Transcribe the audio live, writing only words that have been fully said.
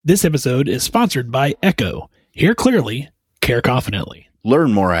This episode is sponsored by Echo. Hear clearly, care confidently.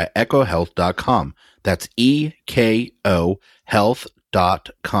 Learn more at echohealth.com. That's EKO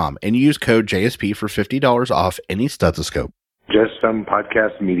health.com. And use code JSP for $50 off any stethoscope. Just Some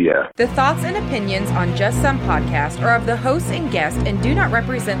Podcast Media. The thoughts and opinions on Just Some Podcast are of the hosts and guests and do not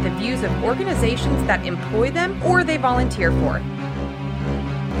represent the views of organizations that employ them or they volunteer for.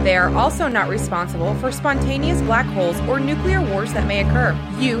 They are also not responsible for spontaneous black holes or nuclear wars that may occur.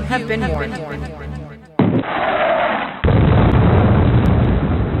 You have been warned.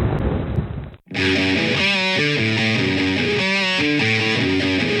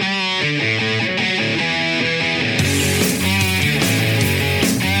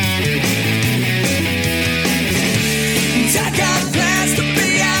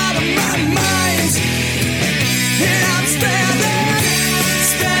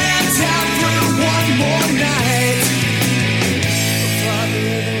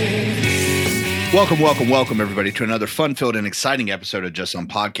 Welcome, everybody, to another fun-filled and exciting episode of Just Some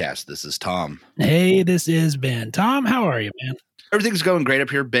Podcast. This is Tom. Hey, this is Ben. Tom, how are you, man? Everything's going great up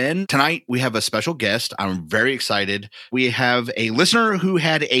here, Ben. Tonight, we have a special guest. I'm very excited. We have a listener who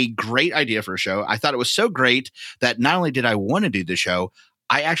had a great idea for a show. I thought it was so great that not only did I want to do the show,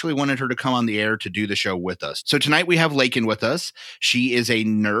 I actually wanted her to come on the air to do the show with us. So tonight we have Lakin with us. She is a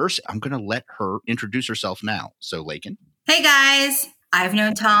nurse. I'm going to let her introduce herself now. So, Lakin. Hey, guys. I've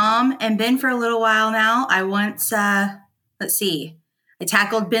known Tom and Ben for a little while now. I once, I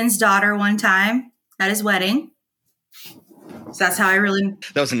tackled Ben's daughter one time at his wedding. So that's how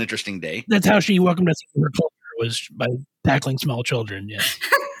That was an interesting day. That's how she welcomed us into her culture, was by tackling small children, yeah.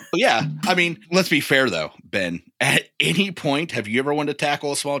 Yeah. I mean, let's be fair, though, Ben. At any point, have you ever wanted to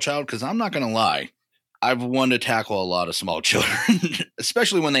tackle a small child? Because I'm not going to lie. I've wanted to tackle a lot of small children,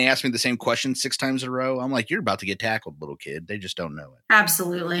 especially when they ask me the same question 6 times in a row. I'm like, you're about to get tackled, little kid. They just don't know it.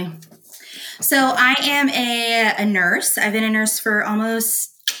 Absolutely. So I am a nurse. I've been a nurse for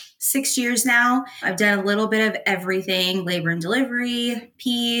almost 6 years now. I've done a little bit of everything, labor and delivery,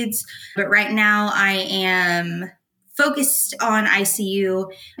 peds. But right now I am focused on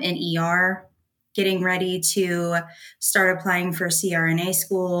ICU and ER, getting ready to start applying for CRNA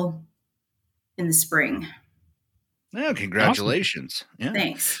school in the spring. Oh, congratulations. Awesome. Yeah.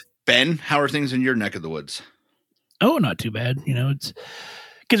 Thanks. Ben, how are things in your neck of the woods? Oh, not too bad. You know,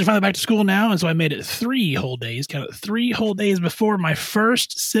 kids are finally back to school now, and so I made it 3 whole days, kind of 3 whole days before my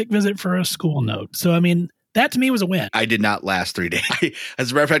first sick visit for a school note. So, I mean, that to me was a win. I did not last 3 days.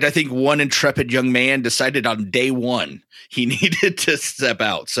 As a matter of fact, I think one intrepid young man decided on day 1 he needed to step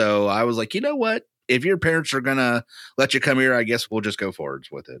out. So I was like, you know what? If your parents are going to let you come here, I guess we'll just go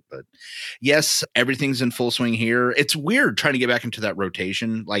forwards with it. But yes, everything's in full swing here. It's weird trying to get back into that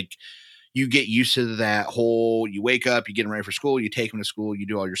rotation. Like, you get used to that whole, you wake up, you get them ready for school, you take them to school, you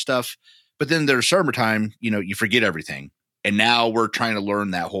do all your stuff. But then there's summertime, you forget everything. And now we're trying to learn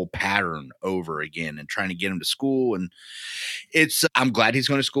that whole pattern over again and trying to get him to school. And I'm glad he's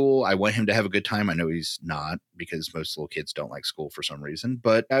going to school. I want him to have a good time. I know he's not, because most little kids don't like school for some reason,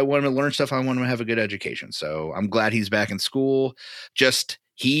 but I want him to learn stuff. I want him to have a good education. So I'm glad he's back in school.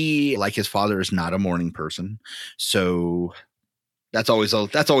 He, like his father, is not a morning person. So that's always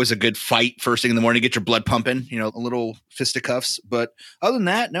a good fight first thing in the morning, get your blood pumping, a little fisticuffs. But other than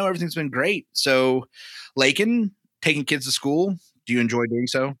that, no, everything's been great. So Lakin, taking kids to school, do you enjoy doing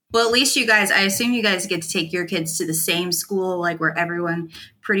so? Well, at least I assume you guys get to take your kids to the same school, like where everyone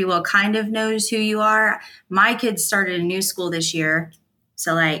pretty well kind of knows who you are. My kids started a new school this year.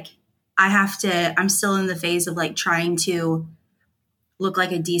 So I'm still in the phase of trying to look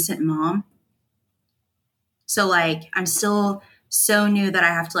like a decent mom. So I'm still so new that I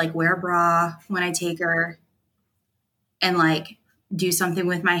have to wear a bra when I take her and do something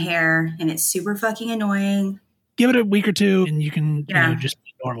with my hair. And it's super fucking annoying. Give it a week or 2 and you can just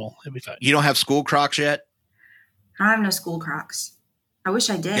be normal. It'll be fine. You don't have school Crocs yet? I don't have no school Crocs. I wish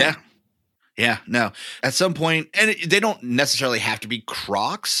I did. Yeah, no. At some point, and they don't necessarily have to be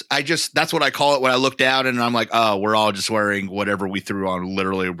Crocs. That's what I call it when I look down and I'm like, oh, we're all just wearing whatever we threw on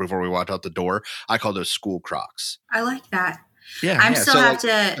literally before we walked out the door. I call those school Crocs. I like that. Yeah. I still have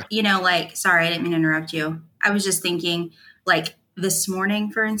to, sorry, I didn't mean to interrupt you. I was just thinking, this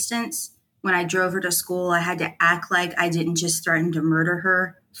morning, for instance, when I drove her to school, I had to act like I didn't just threaten to murder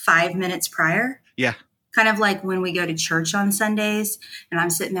her 5 minutes prior. Yeah. Kind of like when we go to church on Sundays and I'm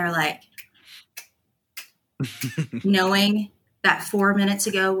sitting there knowing that 4 minutes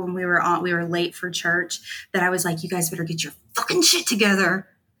ago when we were late for church, that I was like, you guys better get your fucking shit together.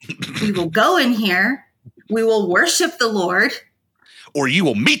 We will go in here. We will worship the Lord. Or you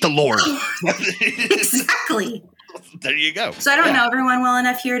will meet the Lord. Exactly. There you go. So I don't know everyone well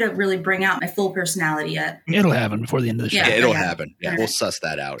enough here to really bring out my full personality yet. It'll happen before the end of the show. Yeah. Yeah, it'll happen. Yeah, we'll suss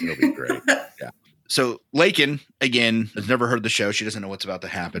that out. It'll be great. Yeah. So Lakin, again, has never heard the show. She doesn't know what's about to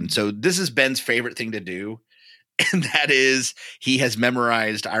happen. So this is Ben's favorite thing to do. And that is he has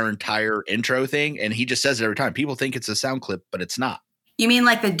memorized our entire intro thing. And he just says it every time. People think it's a sound clip, but it's not. You mean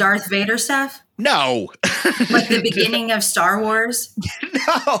like the Darth Vader stuff? No. Like the beginning of Star Wars?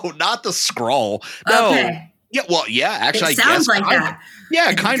 No, not the scroll. No. Okay. Yeah, well, yeah, actually, It sounds I guess. like that.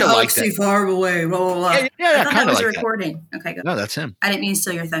 Yeah, kind of like Galaxy that. far away, blah, blah, blah. Yeah, I thought kind that of was like a that. recording. Okay, go. No, that's him. I didn't mean to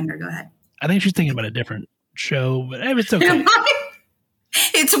steal your thunder. Go ahead. I think she's thinking about a different show, but it's okay.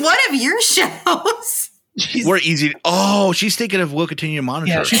 It's one of your shows. We're easy. Oh, she's thinking of We'll Continue to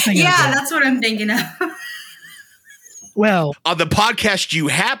Monitor. Yeah, she's thinking. Yeah, of that's what I'm thinking of. well, on the podcast you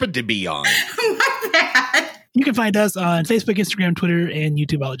happen to be on. My bad. you can find us on Facebook, Instagram, Twitter, and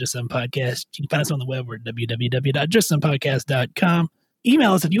YouTube, all at Just Some Podcast. You can find us on the web. We're at www.justsomepodcast.com.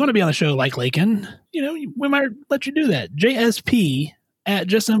 Email us if you want to be on the show like Lakin. You know, we might let you do that.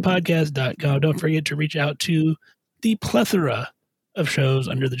 JSP@justsomepodcast.com. Don't forget to reach out to the plethora of shows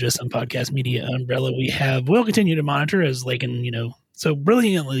under the Just Some Podcast Media umbrella we have. We'll continue to monitor, as Lakin, so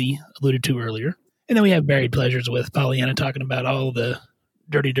brilliantly alluded to earlier. And then we have Buried Pleasures with Pollyanna talking about all the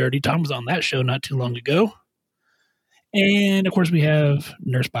dirty. Tom was on that show not too long ago. And, of course, we have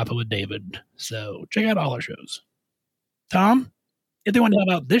Nurse Papa with David. So check out all our shows. Tom, if they want to know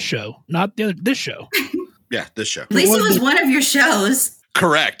about this show, not this show. Yeah, this show. At least it was one of your shows.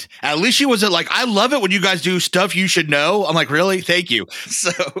 Correct. At least she wasn't like, I love it when you guys do stuff you should know. I'm like, really? Thank you.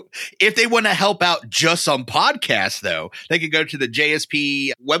 So if they want to help out Just Some Podcasts, though, they could go to the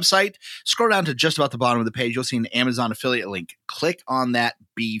JSP website, scroll down to just about the bottom of the page. You'll see an Amazon affiliate link. Click on that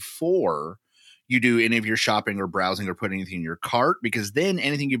before you do any of your shopping or browsing or put anything in your cart, because then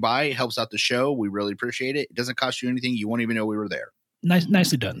anything you buy helps out the show. We really appreciate it. It doesn't cost you anything. You won't even know we were there.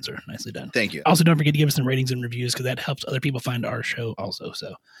 Nicely done, sir. Nicely done. Thank you. Also, don't forget to give us some ratings and reviews, because that helps other people find our show also.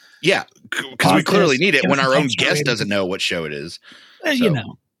 So, Yeah, because we clearly need it when our own guest ratings. doesn't know what show it is. You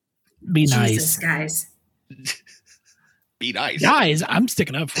know, be Jesus, nice. guys. Be nice. Guys, I'm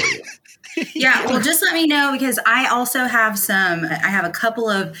sticking up for you. Yeah, well, just let me know, because I also have I have a couple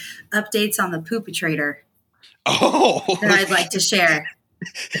of updates on the Poopatrator Oh. that I'd like to share.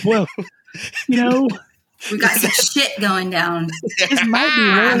 Well, We got some shit going down. this might be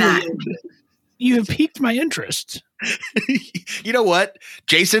I'm at. early. You have piqued my interest. You know what,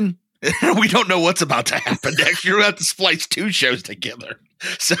 Jason? We don't know what's about to happen next. You're going to have to splice two shows together.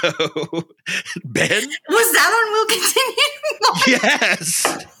 So, Ben? Was that on Will Continue? Yes.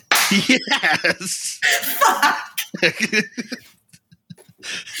 Yes.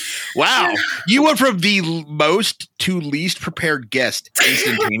 Wow. You went from the most to least prepared guest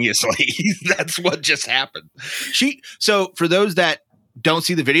instantaneously. That's what just happened. So for those that don't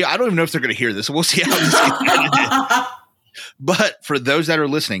see the video, I don't even know if they're going to hear this. We'll see how this gets edited. But for those that are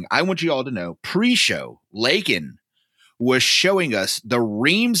listening, I want you all to know, pre-show, Lakin was showing us the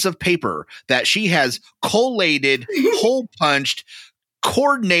reams of paper that she has collated, hole punched,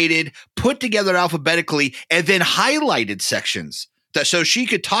 coordinated, put together alphabetically, and then highlighted sections so she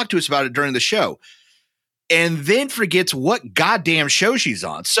could talk to us about it during the show, and then forgets what goddamn show she's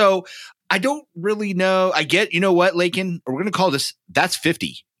on. So I don't really know. You know what, Lakin? We're going to call this, that's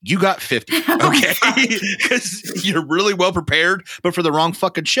 50. You got 50. Okay. Because you're really well prepared, but for the wrong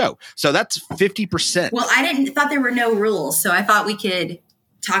fucking show. So that's 50%. Well, I thought there were no rules, so I thought we could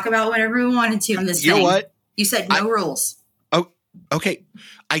talk about whatever we wanted to on this You thing. know what? You said no rules. Oh, okay.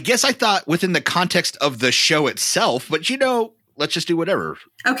 I guess I thought within the context of the show itself, but let's just do whatever.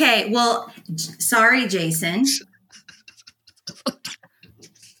 Okay, well, sorry, Jason.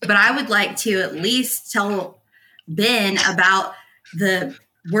 But I would like to at least tell Ben about the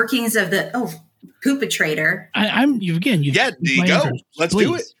workings of the Poopatrator. You've Yeah, there you go. interest. Let's Please.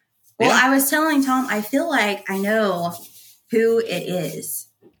 do it. Well, Yeah. I was telling Tom, I feel like I know who it is.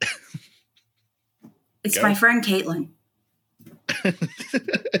 It's Go. my friend Caitlin.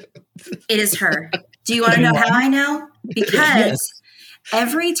 It is her. Do you want to know how I know? Because Yes.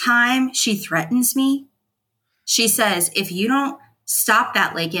 every time she threatens me, she says, if you don't stop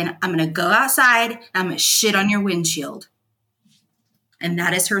that, Lakin, I'm going to go outside and I'm going to shit on your windshield. And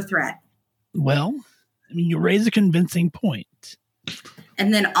that is her threat. Well, you raise a convincing point.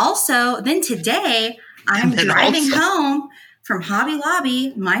 And then today, I'm driving home from Hobby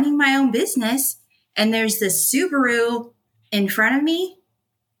Lobby, minding my own business, and there's this Subaru in front of me,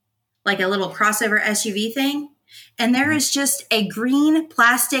 like a little crossover SUV thing, and there is just a green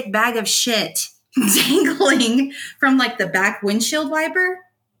plastic bag of shit dangling from like the back windshield wiper.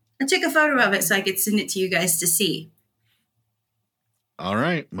 I took a photo of it so I could send it to you guys to see. All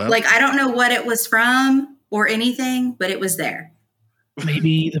right. Well, Like, I don't know what it was from or anything, but it was there.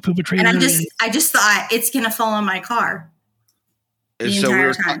 Maybe the perpetrator. And I just thought it's going to fall on my car the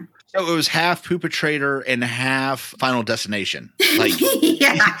entire time. So it was half Poopatrator and half Final Destination. Like,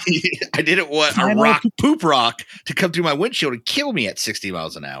 Yeah. I didn't want a poop rock to come through my windshield and kill me at 60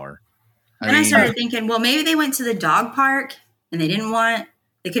 miles an hour. I started thinking, well, maybe they went to the dog park and they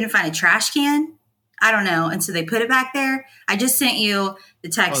couldn't find a trash can. I don't know. And so they put it back there. I just sent you the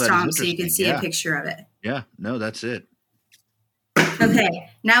text, Tom, so you can see a picture of it. Yeah. No, that's it. Okay.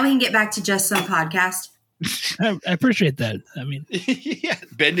 Now we can get back to Just Some Podcast. I appreciate that. I mean, yeah.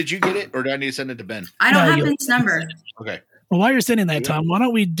 Ben, did you get it, or do I need to send it to Ben? I don't have Ben's number. Okay. Well, while you're sending that, Tom, why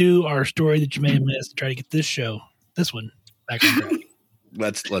don't we do our story that you may have missed and try to get this one back on track?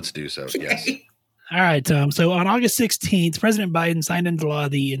 Let's do so. Yes. All right, Tom. So on August 16th, President Biden signed into law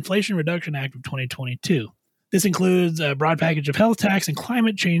the Inflation Reduction Act of 2022. This includes a broad package of health tax and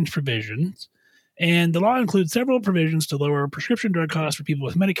climate change provisions. And the law includes several provisions to lower prescription drug costs for people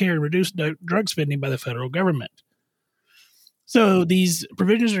with Medicare and reduce drug spending by the federal government. So these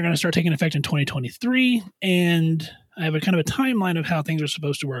provisions are going to start taking effect in 2023, and I have a kind of a timeline of how things are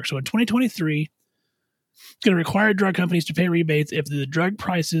supposed to work. So in 2023, it's going to require drug companies to pay rebates if the drug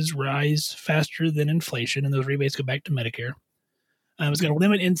prices rise faster than inflation, and those rebates go back to Medicare. It's going to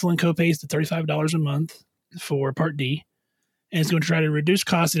limit insulin copays to $35 a month for Part D. And it's going to try to reduce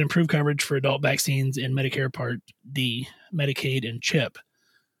costs and improve coverage for adult vaccines in Medicare Part D, Medicaid, and CHIP.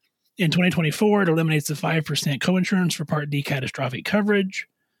 In 2024, it eliminates the 5% coinsurance for Part D catastrophic coverage.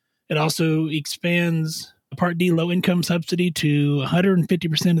 It also expands the Part D low-income subsidy to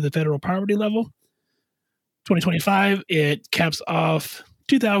 150% of the federal poverty level. 2025, it caps off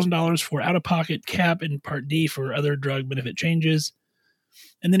 $2,000 for out-of-pocket cap in Part D for other drug benefit changes.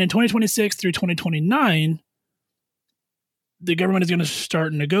 And then in 2026 through 2029, the government is going to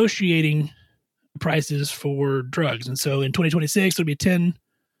start negotiating prices for drugs. And so in 2026, there'll be 10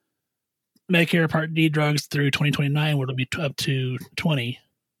 Medicare Part D drugs through 2029, where it'll be up to 20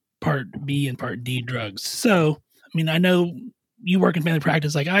 Part B and Part D drugs. So, I mean, I know you work in family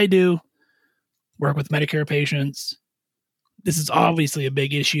practice like I do, work with Medicare patients. This is obviously a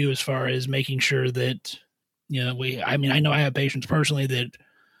big issue as far as making sure that, I know I have patients personally that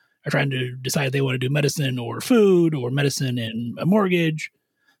are trying to decide if they want to do medicine or food or medicine and a mortgage.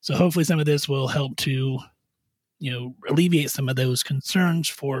 So hopefully some of this will help to, alleviate some of those concerns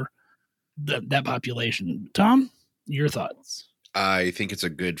for that population. Tom, your thoughts? I think it's a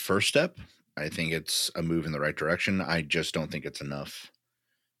good first step. I think it's a move in the right direction. I just don't think it's enough.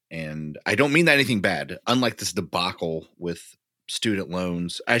 And I don't mean that anything bad. Unlike this debacle with student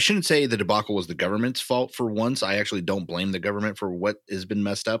loans, I shouldn't say the debacle was the government's fault for once. I actually don't blame the government for what has been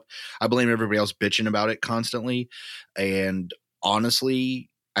messed up. I blame everybody else bitching about it constantly. And honestly,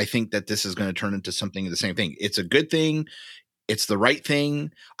 I think that this is going to turn into something the same thing. It's a good thing. It's the right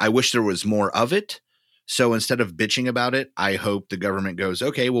thing. I wish there was more of it. So instead of bitching about it, I hope the government goes,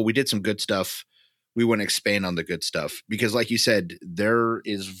 okay, well, we did some good stuff. We want to expand on the good stuff. Because like you said, there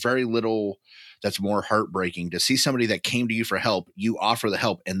is very little that's more heartbreaking to see somebody that came to you for help, you offer the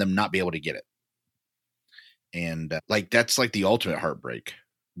help, and them not be able to get it. And that's like the ultimate heartbreak.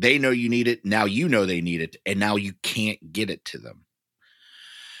 They know you need it. Now you know they need it. And now you can't get it to them.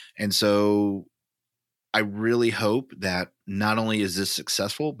 And so I really hope that not only is this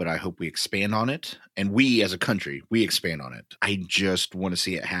successful, but I hope we expand on it. And we as a country, we expand on it. I just want to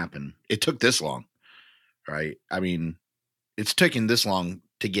see it happen. It took this long, right? I mean, it's taken this long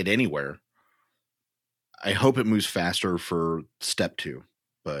to get anywhere. I hope it moves faster for step 2,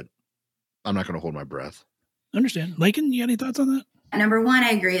 but I'm not going to hold my breath. Understand. Lakin, you got any thoughts on that? Number 1, I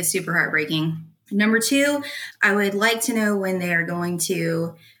agree. It's super heartbreaking. Number 2, I would like to know when they're going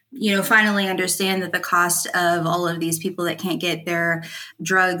to, finally understand that the cost of all of these people that can't get their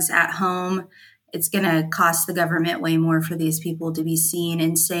drugs at home, it's going to cost the government way more for these people to be seen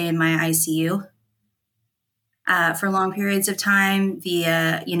and stay in my ICU for long periods of time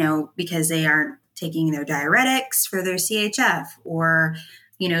via, because they aren't taking their diuretics for their CHF or,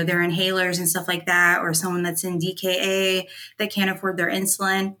 their inhalers and stuff like that, or someone that's in DKA that can't afford their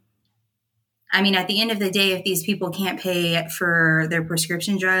insulin. I mean, at the end of the day, if these people can't pay for their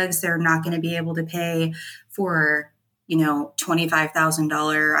prescription drugs, they're not going to be able to pay for, $25,000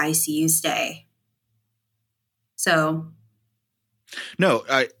 ICU stay. So. No,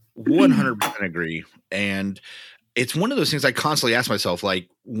 I 100% agree. And it's one of those things I constantly ask myself, like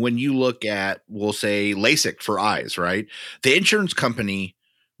when you look at, we'll say LASIK for eyes, right? The insurance company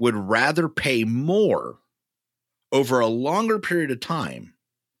would rather pay more over a longer period of time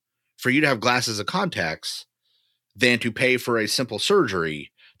for you to have glasses or contacts than to pay for a simple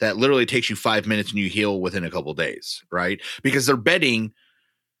surgery that literally takes you 5 minutes and you heal within a couple of days, right? Because they're betting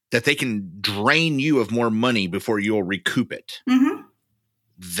that they can drain you of more money before you'll recoup it. Mm-hmm.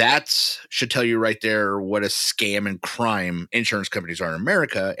 That should tell you right there what a scam and crime insurance companies are in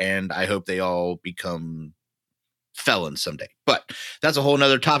America. And I hope they all become felons someday. But that's a whole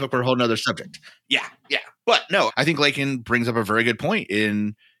nother topic for a whole nother subject. Yeah. But no, I think Lakin brings up a very good point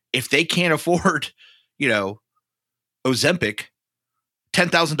in if they can't afford, Ozempic,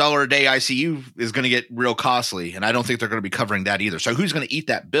 $10,000 a day ICU is going to get real costly. And I don't think they're going to be covering that either. So who's going to eat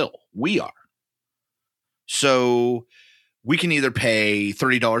that bill? We are. So we can either pay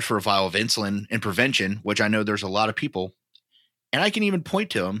 $30 for a vial of insulin in prevention, which I know there's a lot of people, and I can even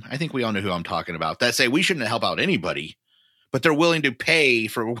point to them. I think we all know who I'm talking about, that say we shouldn't help out anybody, but they're willing to pay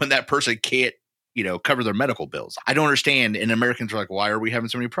for when that person can't, cover their medical bills. I don't understand. And Americans are like, why are we having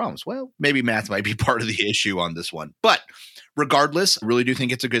so many problems? Well, maybe math might be part of the issue on this one, but regardless, I really do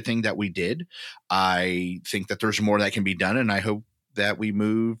think it's a good thing that we did. I think that there's more that can be done, and I hope that we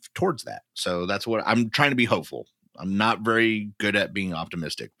move towards that. So that's what I'm trying to be hopeful. I'm not very good at being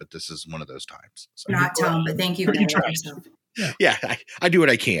optimistic, but this is one of those times. So. Not Tom, but thank you for yourself. Yeah, I do what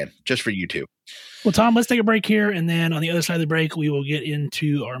I can just for you two. Well, Tom, let's take a break here, and then on the other side of the break, we will get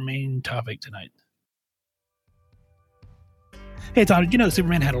into our main topic tonight. Hey, Tom, did you know that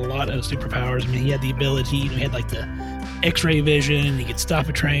Superman had a lot of superpowers? I mean, he had the ability, he had like the X-ray vision, he could stop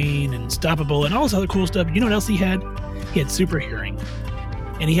a train and stop a bullet and all this other cool stuff. You know what else he had? He had super hearing.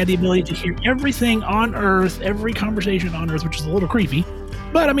 And he had the ability to hear everything on Earth, every conversation on Earth, which is a little creepy.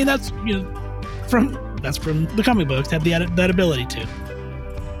 But I mean, that's from the comic books, had that ability to.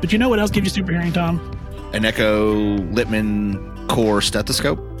 But you know what else gives you super hearing, Tom? An Echo Littman Core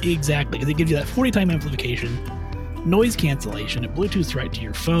stethoscope? Exactly, because it gives you that 40-time amplification, noise cancellation, it Bluetooths right to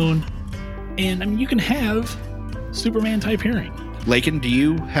your phone, and I mean, you can have Superman-type hearing. Lakin, do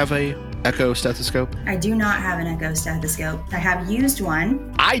you have a Echo stethoscope? I do not have an Echo stethoscope. I have used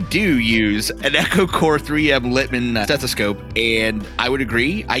one. I do use an Echo Core 3M Littman stethoscope, and I would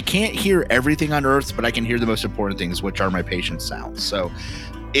agree. I can't hear everything on Earth, but I can hear the most important things, which are my patient's sounds. So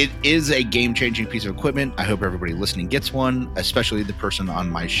it is a game-changing piece of equipment. I hope everybody listening gets one, especially the person on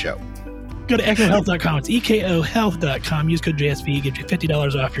my show. Go to echohealth.com. It's ekohealth.com. Use code JSP. Get you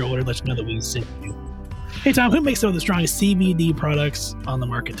 $50 off your order. Let you know that we sent you. Hey, Tom, who makes some of the strongest CBD products on the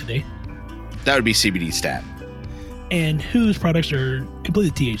market today? That would be CBD Stat. And whose products are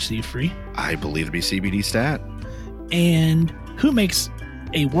completely THC free? I believe to be CBD Stat. And who makes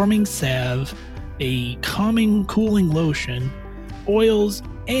a warming salve, a calming, cooling lotion, oils,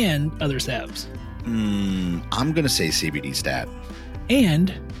 and other salves? I'm going to say CBD Stat.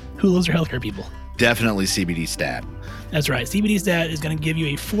 And who loves their healthcare people? Definitely CBD Stat. That's right. CBD Stat is going to give you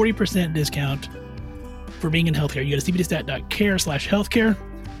a 40% discount for being in healthcare. You go to cbdstat.care/healthcare.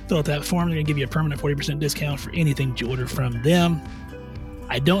 Fill out that form. They're going to give you a permanent 40% discount for anything that you order from them.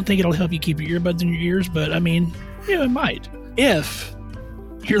 I don't think it'll help you keep your earbuds in your ears, but I mean, it might. If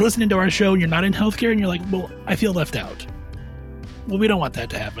you're listening to our show and you're not in healthcare and you're like, well, I feel left out. Well, we don't want that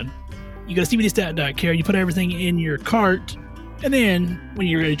to happen. You go to cbdstat.care, you put everything in your cart, and then when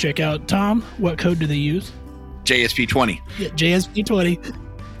you're ready to check out, Tom, what code do they use? JSP20. Yeah, JSP20.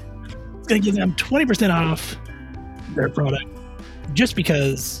 It's going to give them 20% off their product just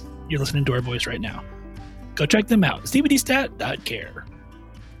because you're listening to our voice right now. Go check them out. cbdstat.care.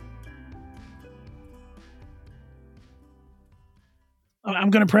 I'm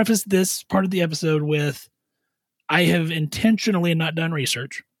going to preface this part of the episode with I have intentionally not done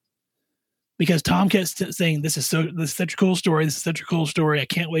research because Tom kept saying, this is such a cool story. This is such a cool story. I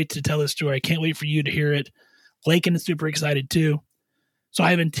can't wait to tell this story. I can't wait for you to hear it. Lakin is super excited too. So I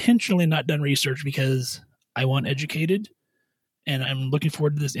have intentionally not done research because I want educated and I'm looking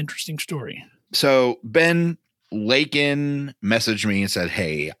forward to this interesting story. So Ben, Lakin messaged me and said,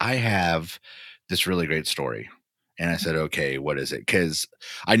 hey, I have this really great story. And I said, okay, what is it? Because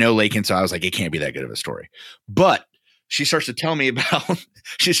I know Lakin, so I was like, it can't be that good of a story. But she starts to tell me about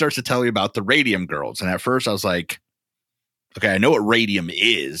the Radium Girls. And at first I was like, okay, I know what radium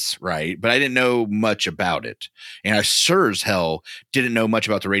is, right? But I didn't know much about it. And I sure as hell didn't know much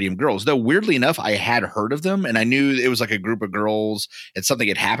about the Radium Girls. Though weirdly enough, I had heard of them and I knew it was like a group of girls and something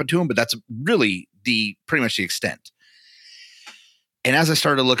had happened to them, but that's really pretty much the extent. And as I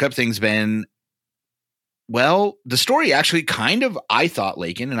started to look up things, Ben, well, the story actually kind of, I thought,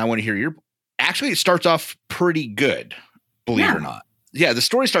 Lakin, and I want to hear actually it starts off pretty good, believe it or not. Yeah, the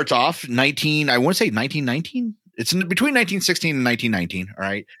story starts off I want to say 1919. It's between 1916 and 1919. All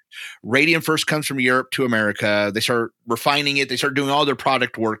right. Radium first comes from Europe to America. They start refining it. They start doing all their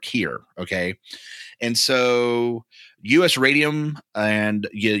product work here. Okay. And so U.S. Radium and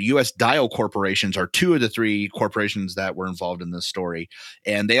U.S. Dial corporations are two of the three corporations that were involved in this story.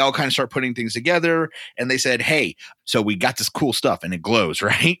 And they all kind of start putting things together. And they said, hey, so we got this cool stuff and it glows,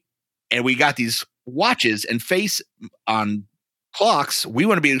 right? And we got these watches and face on clocks we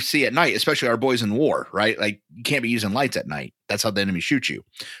want to be able to see at night, especially our boys in war, right? Like you can't be using lights at night. That's how the enemy shoots you.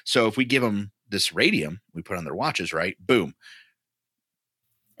 So if we give them this radium, we put on their watches, right? Boom.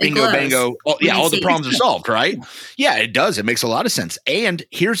 Bingo, bango. Oh, yeah, all the problems are solved, right? Yeah, it does. It makes a lot of sense. And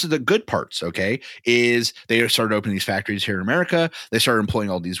here's the good parts, okay, is they started opening these factories here in America. They started employing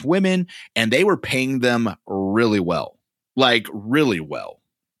all these women, and they were paying them really well, like really well.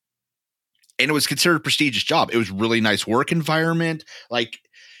 And it was considered a prestigious job. It was really nice work environment. Like,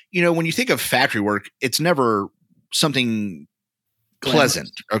 you know, when you think of factory work, it's never something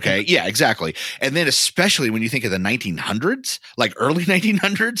pleasant. Okay. Yeah, exactly. And then especially when you think of the 1900s, like early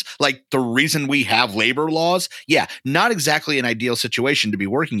 1900s, like the reason we have labor laws. Yeah. Not exactly an ideal situation to be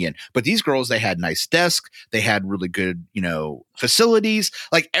working in, but these girls, they had nice desks. They had really good, you know, facilities,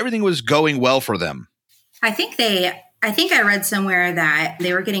 like everything was going well for them. I think I read somewhere that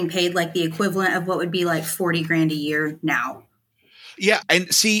they were getting paid like the equivalent of what would be like 40 grand a year now. Yeah.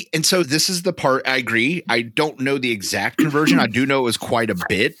 And so this is the part I agree. I don't know the exact conversion. I do know it was quite a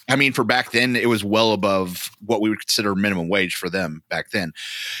bit. I mean, for back then, it was well above what we would consider minimum wage for them back then.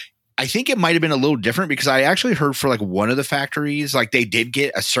 I think it might have been a little different because I actually heard for like one of the factories, like they did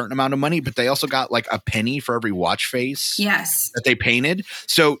get a certain amount of money, but they also got like a penny for every watch face that they painted.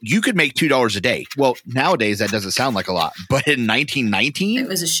 So you could make $2 a day. Well, nowadays that doesn't sound like a lot, but in 1919, it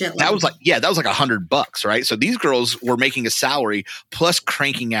was a shitload. That was like $100, right? So these girls were making a salary plus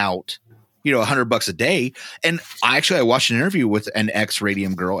cranking out, you know, $100 a day. And I watched an interview with an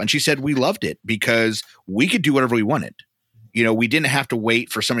ex-Radium girl, and she said we loved it because we could do whatever we wanted. You know, we didn't have to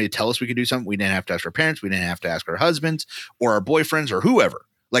wait for somebody to tell us we could do something. We didn't have to ask our parents. We didn't have to ask our husbands or our boyfriends or whoever.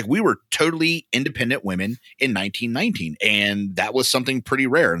 Like we were totally independent women in 1919. And that was something pretty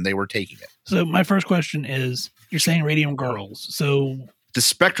rare, and they were taking it. So my first question is, you're saying Radium girls. So the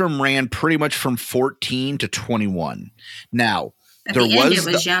spectrum ran pretty much from 14 to 21. Now, it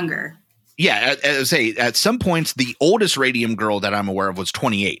was younger. Yeah. As I say, at some points, the oldest Radium girl that I'm aware of was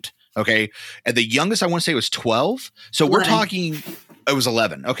 28. Okay. And the youngest I want to say was 12. So 11. We're talking, it was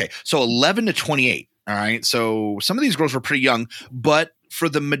 11. Okay. So 11 to 28. All right. So some of these girls were pretty young, but for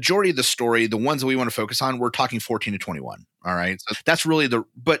the majority of the story, the ones that we want to focus on, we're talking 14 to 21. All right. So that's really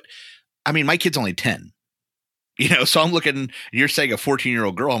but I mean, my kid's only 10, you know, so I'm looking, you're saying a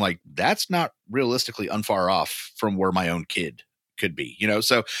 14-year-old girl. I'm like, that's not realistically unfar off from where my own kid could be, you know?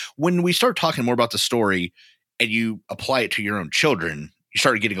 So when we start talking more about the story and you apply it to your own children, you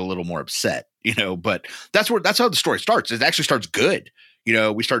started getting a little more upset, you know, but that's how the story starts. It actually starts good. You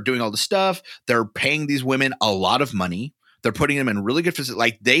know, we start doing all the stuff. They're paying these women a lot of money. They're putting them in really good facilities.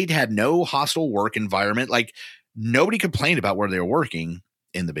 Like they'd had no hostile work environment. Like nobody complained about where they were working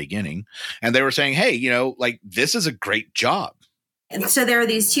in the beginning. And they were saying, hey, you know, like this is a great job. And so there are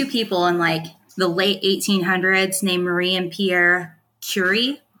these two people in like the late 1800s named Marie and Pierre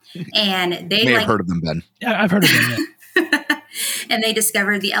Curie. And they may have heard of them, Ben. Yeah, I've heard of them. Yeah. And they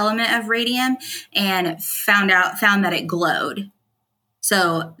discovered the element of radium and found that it glowed.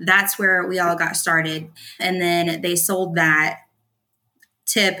 So that's where we all got started. And then they sold that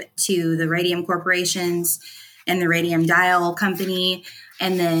tip to the radium corporations and the Radium Dial company.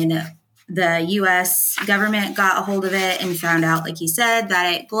 And then the U.S. government got a hold of it and found out, like you said,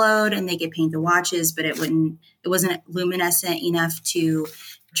 that it glowed and they could paint the watches, but it wasn't luminescent enough to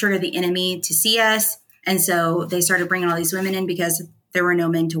trigger the enemy to see us. And so they started bringing all these women in because there were no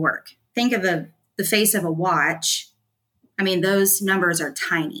men to work. Think of the face of a watch. I mean, those numbers are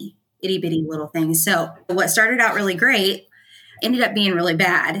tiny, itty bitty little things. So what started out really great ended up being really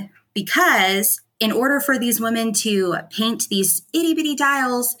bad because in order for these women to paint these itty bitty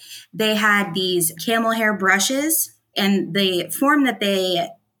dials, they had these camel hair brushes, and the form that they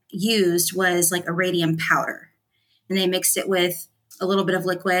used was like a radium powder, and they mixed it with a little bit of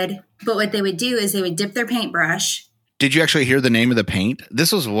liquid. But what they would do is they would dip their paintbrush. Did you actually hear the name of the paint?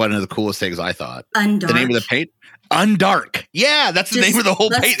 This was one of the coolest things I thought. Undark. The name of the paint? Undark. Yeah, that's the name of the whole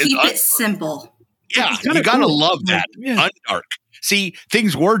paint. Let's keep it simple. Yeah, you gotta love that. Yeah. Undark. See,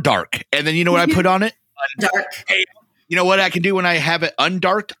 things were dark. And then you know what I put on it? Dark. Hey, you know what I can do when I have it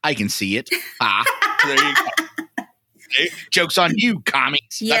undarked? I can see it. There you go. Hey, joke's on you,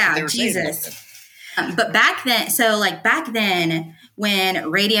 commies. Yeah, Jesus. But back then, when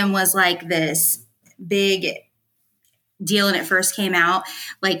radium was like this big deal and it first came out,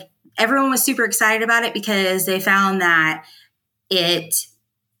 like everyone was super excited about it because they found that it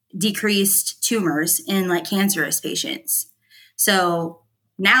decreased tumors in like cancerous patients. So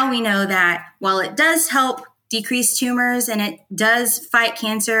now we know that while it does help decrease tumors and it does fight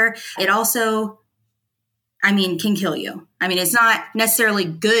cancer, it also, can kill you. It's not necessarily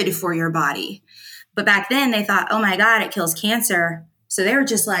good for your body. But back then they thought, oh my God, it kills cancer. So they were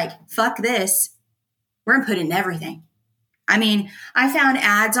just like, fuck this. We're going to put it in everything. I found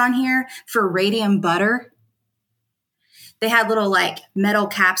ads on here for radium butter. They had little like metal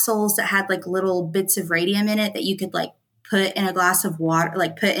capsules that had like little bits of radium in it that you could like put in a glass of water,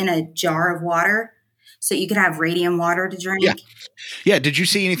 like put in a jar of water. So you could have radium water to drink. Yeah. Did you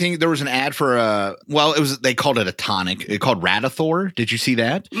see anything? There was an ad for they called it a tonic. It called Radithor. Did you see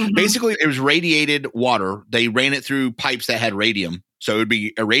that? Mm-hmm. Basically, it was radiated water. They ran it through pipes that had radium. So it would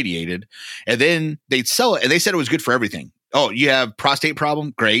be irradiated. And then they'd sell it. And they said it was good for everything. Oh, you have prostate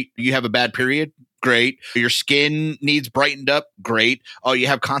problem? Great. You have a bad period? Great. Your skin needs brightened up? Great. Oh, you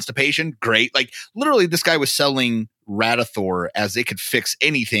have constipation? Great. Like literally this guy was selling Radithor as they could fix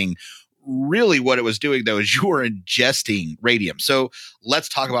anything. Really what it was doing though is you were ingesting radium. So let's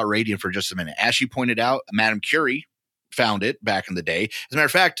talk about radium for just a minute. As you pointed out, Madame Curie found it back in the day. As a matter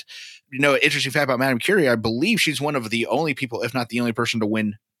of fact, interesting fact about Madame Curie, I believe she's one of the only people, if not the only person to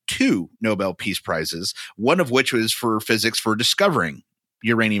win 2 Nobel Peace Prizes, one of which was for physics for discovering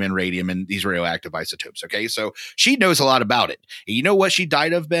uranium and radium and these radioactive isotopes. Okay. So she knows a lot about it. And you know what she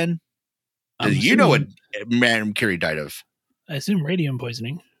died of, Ben? You know what Madame Curie died of? I assume radium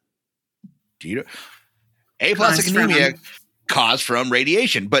poisoning. Do you know? Aplastic anemia caused from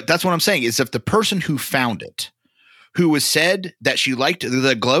radiation. But that's what I'm saying is if the person who found it, who was said that she liked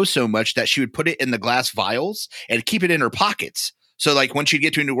the glow so much that she would put it in the glass vials and keep it in her pockets. So like when she'd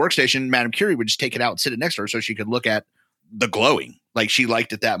get to a new workstation, Madame Curie would just take it out and sit it next to her so she could look at the glowing. Like she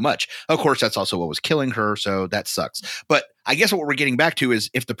liked it that much. Of course, that's also what was killing her. So that sucks. But I guess what we're getting back to is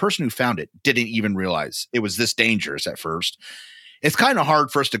if the person who found it didn't even realize it was this dangerous at first, it's kind of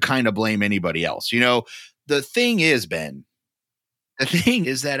hard for us to kind of blame anybody else. The thing is, Ben,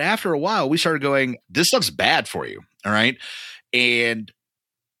 that after a while we started going, this stuff's bad for you. All right. And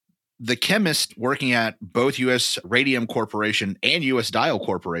the chemist working at both U.S. Radium Corporation and U.S. Dial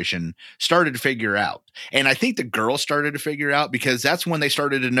Corporation started to figure out. And I think the girls started to figure out because that's when they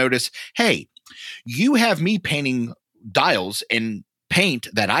started to notice, hey, you have me painting dials in paint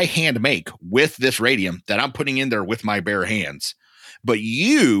that I hand make with this radium that I'm putting in there with my bare hands. But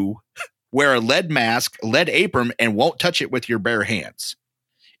you wear a lead mask, lead apron, and won't touch it with your bare hands.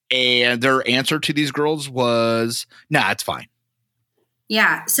 And their answer to these girls was, nah, it's fine.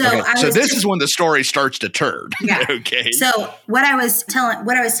 Yeah. So, okay. This is when the story starts to turn. Yeah. Okay. So what I was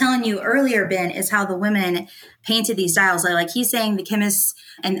telling you earlier, Ben, is how the women painted these dials. Like he's saying the chemists,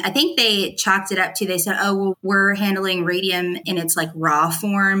 and I think they chalked it up to, they said, oh, well, we're handling radium in its like raw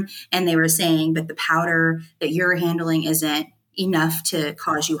form. And they were saying, but the powder that you're handling isn't enough to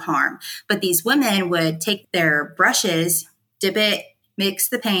cause you harm. But these women would take their brushes, dip it, mix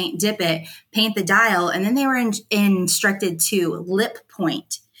the paint, dip it, paint the dial, and then they were instructed to lip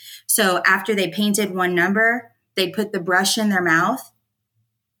point. So after they painted one number, they'd put the brush in their mouth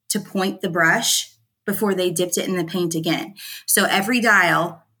to point the brush before they dipped it in the paint again. So every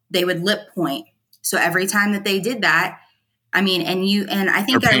dial, they would lip point. So every time that they did that, I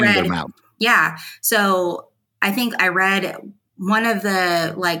think I read, yeah. So I think I read one of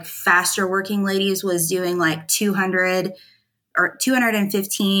the like faster working ladies was doing like 200 or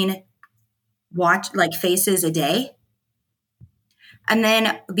 215 faces a day. And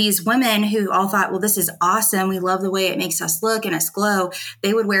then these women who all thought, well, this is awesome. We love the way it makes us look and us glow.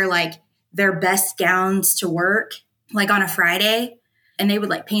 They would wear like their best gowns to work, like on a Friday, and they would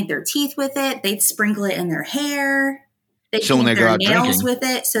like paint their teeth with it. They'd sprinkle it in their hair. They'd paint their nails with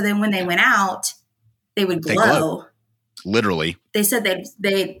it. So then when they went out, they would glow. Literally. They said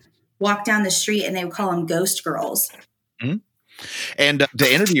they'd walk down the street and they would call them ghost girls. Mm-hmm. And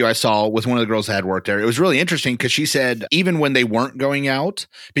the interview I saw with one of the girls that had worked there, it was really interesting because she said even when they weren't going out,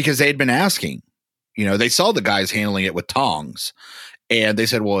 because they had been asking, they saw the guys handling it with tongs. And they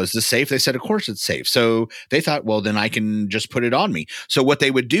said, well, is this safe? They said, of course it's safe. So they thought, well, then I can just put it on me. So what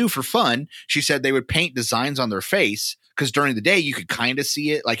they would do for fun, she said they would paint designs on their face because during the day you could kind of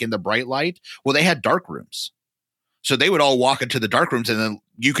see it like in the bright light. Well, they had dark rooms. So they would all walk into the dark rooms and then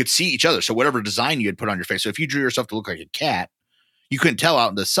you could see each other. So whatever design you had put on your face. So if you drew yourself to look like a cat, you couldn't tell out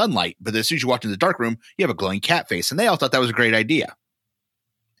in the sunlight. But as soon as you walked into the dark room, you have a glowing cat face. And they all thought that was a great idea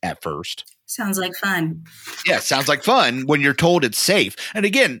at first. Sounds like fun. Yeah, sounds like fun when you're told it's safe. And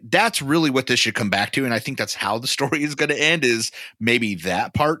again, that's really what this should come back to. And I think that's how the story is going to end, is maybe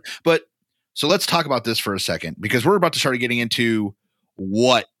that part. But so let's talk about this for a second, because we're about to start getting into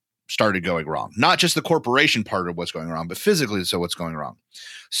what started going wrong. Not just the corporation part of what's going wrong, but physically, so what's going wrong.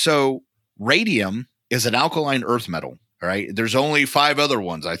 So radium is an alkaline earth metal. All right. There's only 5 other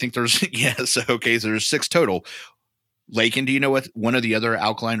ones. I think there's, yes. Okay. So there's 6 total. Lakin, do you know what one of the other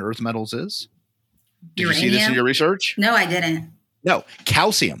alkaline earth metals is? Did you see this in your research? No, I didn't. No,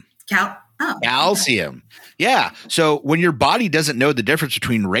 calcium. Calcium. Yeah. So when your body doesn't know the difference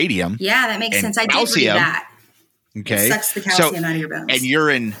between radium, yeah, that makes sense. I did read that. Okay. It sucks the calcium out of your bones. And you're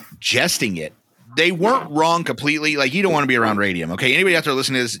ingesting it. They weren't wrong completely. Like, you don't want to be around radium. Okay. Anybody out there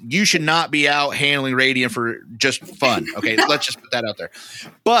listening to this, you should not be out handling radium for just fun. Okay. Let's just put that out there.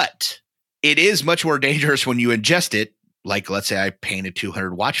 But it is much more dangerous when you ingest it. Like, let's say I painted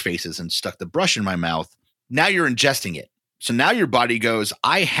 200 watch faces and stuck the brush in my mouth. Now you're ingesting it. So now your body goes,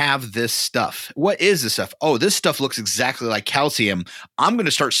 I have this stuff. What is this stuff? Oh, this stuff looks exactly like calcium. I'm going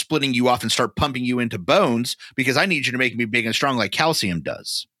to start splitting you off and start pumping you into bones because I need you to make me big and strong like calcium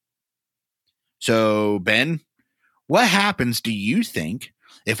does. So, Ben, what happens, do you think,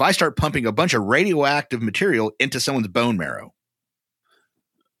 if I start pumping a bunch of radioactive material into someone's bone marrow?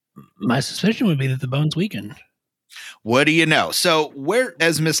 My suspicion would be that the bones weaken. What do you know? So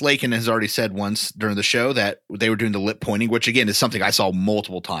as Miss Lakin has already said once during the show that they were doing the lip pointing, which again is something I saw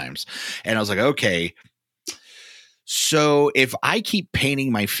multiple times. And I was like, okay, so if I keep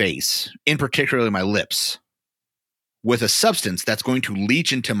painting my face, in particularly my lips, with a substance that's going to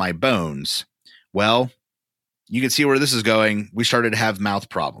leach into my bones, well, you can see where this is going. We started to have mouth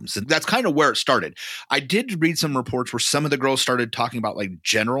problems. That's kind of where it started. I did read some reports where some of the girls started talking about like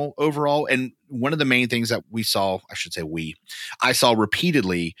general overall. And one of the main things that we saw, I saw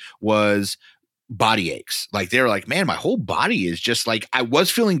repeatedly was body aches. Like they were like, man, my whole body is just like, I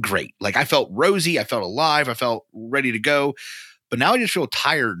was feeling great. Like I felt rosy. I felt alive. I felt ready to go. But now I just feel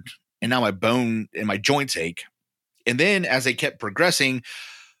tired. And now my bone and my joints ache. And then as they kept progressing,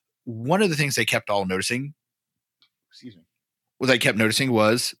 one of the things they kept all noticing, what I kept noticing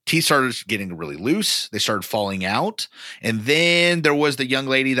was teeth started getting really loose. They started falling out. And then there was the young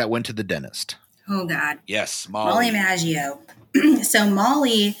lady that went to the dentist. Oh, God. Yes. Molly Maggio. So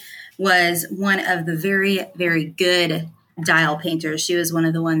Molly was one of the very, very good dial painters. She was one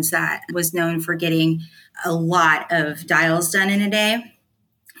of the ones that was known for getting a lot of dials done in a day.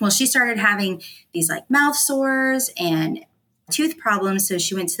 Well, she started having these like mouth sores and tooth problems. So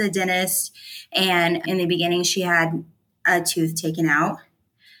she went to the dentist, and in the beginning she had a tooth taken out.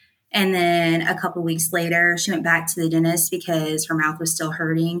 And then a couple weeks later, she went back to the dentist because her mouth was still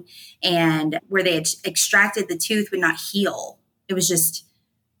hurting, and where they had extracted the tooth would not heal. It was just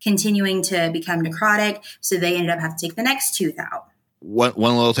continuing to become necrotic. So they ended up having to take the next tooth out. One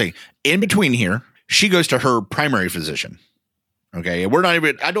little thing in between here, she goes to her primary physician. Okay. And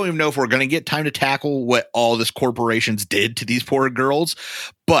I don't even know if we're going to get time to tackle what all this corporations did to these poor girls,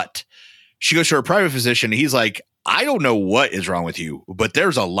 but she goes to her private physician and he's like, I don't know what is wrong with you, but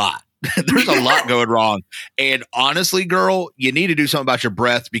there's a lot. There's a lot going wrong. And honestly, girl, you need to do something about your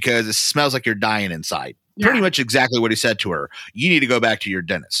breath because it smells like you're dying inside. Yeah. Pretty much exactly what he said to her. You need to go back to your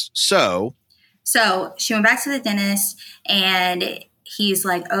dentist. So she went back to the dentist and he's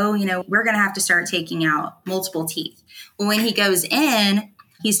like, oh, we're going to have to start taking out multiple teeth. Well, when he goes in,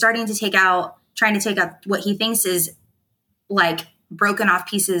 he's trying to take out what he thinks is like broken off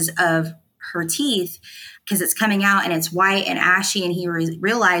pieces of her teeth, because it's coming out and it's white and ashy. And he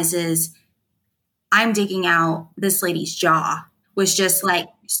realizes, I'm digging out this lady's jaw was just like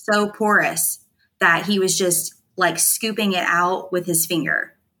so porous that he was just like scooping it out with his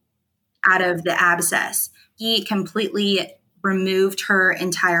finger out of the abscess. He completely removed her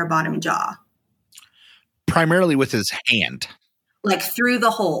entire bottom jaw. Primarily with his hand. Like through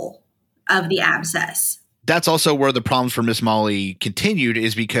the hole of the abscess. That's also where the problems for Miss Molly continued,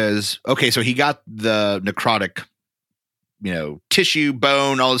 is because, okay, so he got the necrotic, tissue,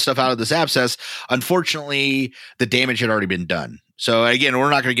 bone, all this stuff out of this abscess. Unfortunately, the damage had already been done. So again,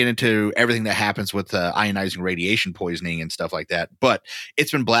 we're not going to get into everything that happens with ionizing radiation poisoning and stuff like that, but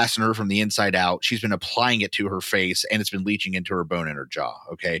it's been blasting her from the inside out. She's been applying it to her face and it's been leaching into her bone and her jaw.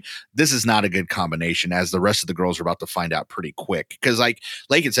 Okay. This is not a good combination, as the rest of the girls are about to find out pretty quick. Cause like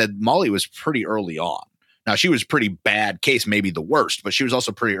it said, Molly was pretty early on. Now, she was pretty bad case, maybe the worst, but she was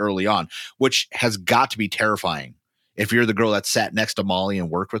also pretty early on, which has got to be terrifying if you're the girl that sat next to Molly and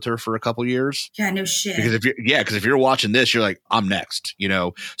worked with her for a couple years. Yeah, no shit. Because if you're watching this, you're like, I'm next,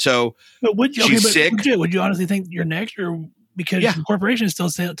 So she's sick. Would you honestly think you're next, or because the corporation is still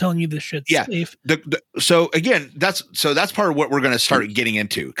telling you this shit's safe? So again, that's part of what we're going to start getting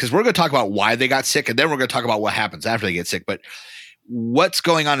into, because we're going to talk about why they got sick, and then we're going to talk about what happens after they get sick. But what's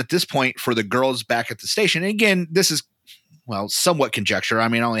going on at this point for the girls back at the station? And again, this is somewhat conjecture. I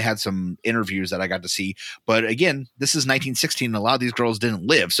mean, I only had some interviews that I got to see, but again, this is 1916 and a lot of these girls didn't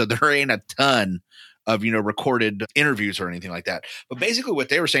live. So there ain't a ton of, recorded interviews or anything like that. But basically what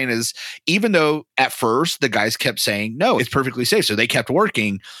they were saying is, even though at first the guys kept saying, no, it's perfectly safe. So they kept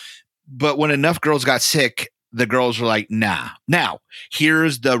working. But when enough girls got sick, the girls were like, nah. Now,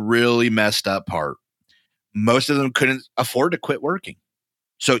 here's the really messed up part. Most of them couldn't afford to quit working.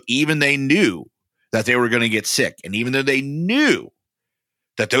 So even they knew that they were going to get sick, and even though they knew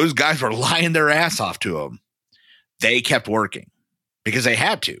that those guys were lying their ass off to them, they kept working because they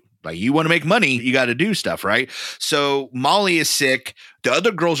had to. Like, you want to make money, you got to do stuff, right? So Molly is sick. The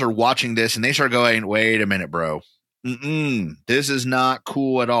other girls are watching this, and they start going, wait a minute, bro. This is not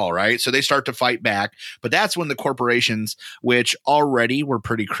cool at all, right? So they start to fight back. But that's when the corporations, which already were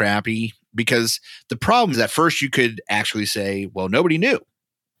pretty crappy, because the problem is at first you could actually say, well, nobody knew.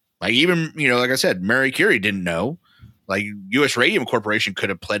 Like, even, like I said, Mary Curie didn't know. Like, U.S. Radium Corporation could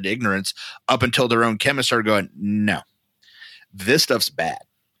have pled ignorance up until their own chemists started going, no, this stuff's bad.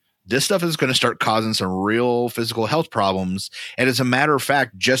 This stuff is going to start causing some real physical health problems. And as a matter of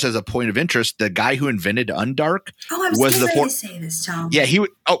fact, just as a point of interest, the guy who invented Undark was the say this, Tom. Yeah,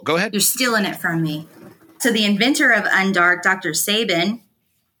 go ahead. You're stealing it from me. So the inventor of Undark, Dr. Sabin,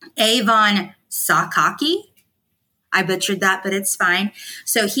 Avon Sakaki, I butchered that, but it's fine.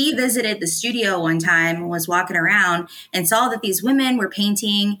 So he visited the studio one time and was walking around and saw that these women were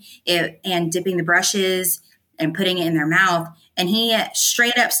painting it and dipping the brushes and putting it in their mouth. And he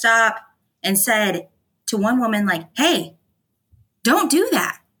straight up stopped and said to one woman, like, hey, don't do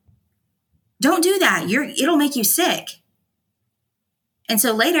that. Don't do that. It'll make you sick. And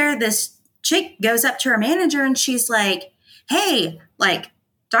so later this chick goes up to her manager and she's like, hey, like,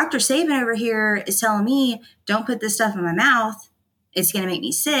 Dr. Sabin over here is telling me, don't put this stuff in my mouth. It's going to make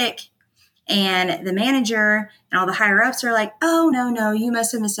me sick. And the manager and all the higher ups are like, oh, no, you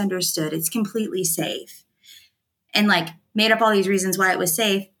must have misunderstood. It's completely safe. And like made up all these reasons why it was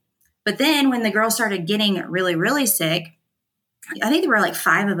safe. But then when the girls started getting really, really sick, I think there were like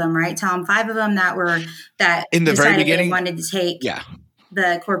 5 of them, right, Tom? 5 of them that in the very beginning they wanted to take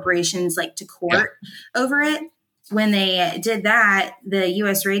the corporations like to court over it. When they did that, the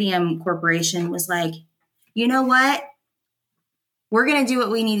U.S. Radium Corporation was like, you know what? We're going to do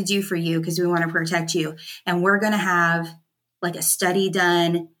what we need to do for you because we want to protect you. And we're going to have like a study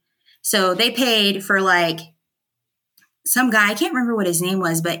done. So they paid for like some guy, I can't remember what his name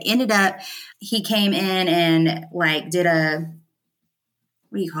was, but ended up, he came in and like did a,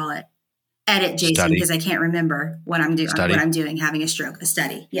 what do you call it? Edit, Jason, because I can't remember what I'm doing, having a stroke, a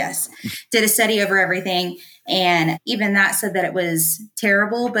study. Yes. Did a study over everything. And even that said that it was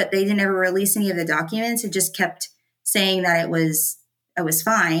terrible, but they didn't ever release any of the documents. It just kept saying that it was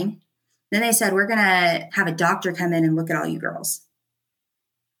fine. Then they said, we're going to have a doctor come in and look at all you girls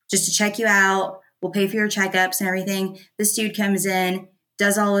just to check you out. We'll pay for your checkups and everything. This dude comes in,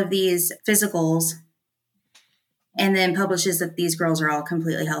 does all of these physicals, and then publishes that these girls are all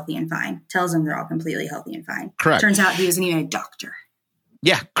completely healthy and fine. Tells them they're all completely healthy and fine. Correct. Turns out he wasn't even a doctor.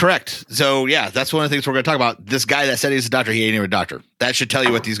 Yeah, correct. So, that's one of the things we're going to talk about. This guy that said he's a doctor, he ain't even a doctor. That should tell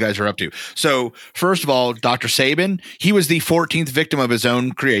you what these guys are up to. So, first of all, Dr. Sabin, he was the 14th victim of his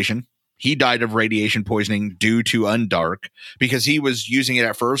own creation. He died of radiation poisoning due to Undark because he was using it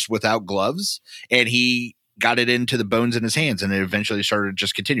at first without gloves, and he got it into the bones in his hands, and it eventually started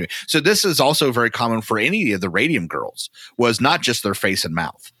just continuing. So this is also very common for any of the radium girls, was not just their face and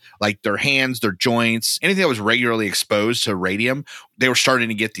mouth, like their hands, their joints, anything that was regularly exposed to radium, they were starting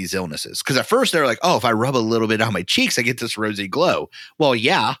to get these illnesses. Because at first they were like, oh, if I rub a little bit on my cheeks, I get this rosy glow. Well,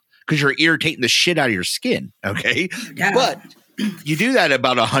 yeah, because you're irritating the shit out of your skin. Okay. Yeah. But you do that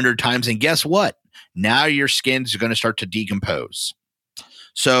about 100 times, and guess what? Now your skin's going to start to decompose.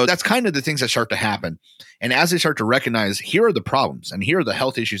 So that's kind of the things that start to happen. And as they start to recognize, here are the problems and here are the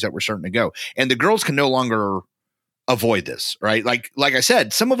health issues that we're starting to go. And the girls can no longer avoid this, right? Like I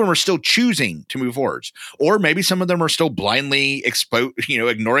said, some of them are still choosing to move forwards, or maybe some of them are still blindly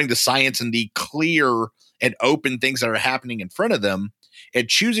ignoring the science and the clear and open things that are happening in front of them and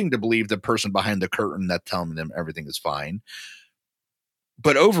choosing to believe the person behind the curtain that's telling them everything is fine.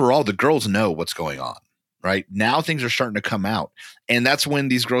 But overall, the girls know what's going on. Right now, things are starting to come out, and that's when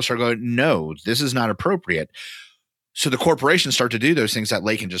these girls are going, no, this is not appropriate. So the corporations start to do those things that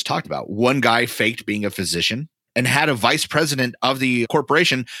Lakin just talked about. One guy faked being a physician and had a vice president of the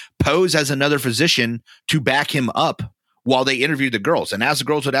corporation pose as another physician to back him up while they interviewed the girls. And as the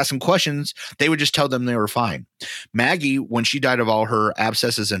girls would ask him questions, they would just tell them they were fine. Maggie, when she died of all her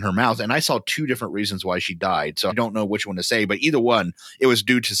abscesses in her mouth, and I saw 2 different reasons why she died, so I don't know which one to say, but either one, it was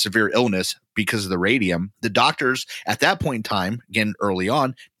due to severe illness, because of the radium. The doctors at that point in time, again, early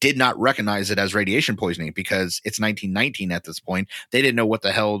on, did not recognize it as radiation poisoning because it's 1919 at this point. They didn't know what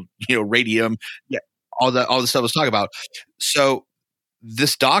the hell, radium, all the stuff I was talking about. So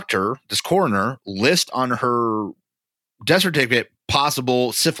this doctor, this coroner, lists on her death certificate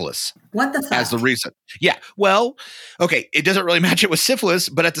possible syphilis. What the fuck? As the reason. Yeah. Well, okay. It doesn't really match it with syphilis,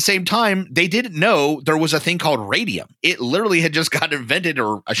 but at the same time, they didn't know there was a thing called radium. It literally had just got invented,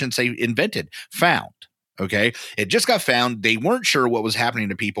 or I shouldn't say invented, found. Okay. It just got found. They weren't sure what was happening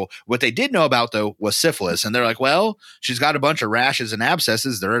to people. What they did know about, though, was syphilis. And they're like, well, she's got a bunch of rashes and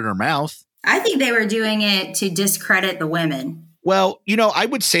abscesses. They're in her mouth. I think they were doing it to discredit the women. Well, I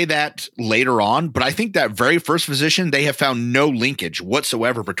would say that later on, but I think that very first physician, they have found no linkage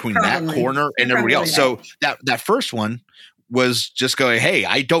whatsoever between that coroner and everybody else. So that first one was just going, hey,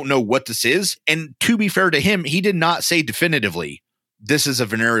 I don't know what this is. And to be fair to him, he did not say definitively, this is a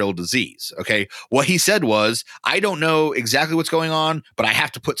venereal disease. Okay. What he said was, I don't know exactly what's going on, but I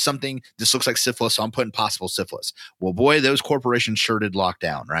have to put something. This looks like syphilis, so I'm putting possible syphilis. Well, boy, those corporations sure did lock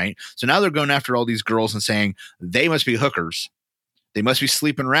down, right? So now they're going after all these girls and saying they must be hookers. They must be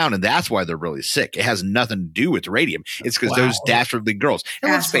sleeping around, and that's why they're really sick. It has nothing to do with radium. It's because those dastardly girls.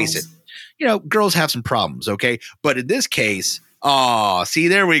 And let's face it, girls have some problems, okay? But in this case, see,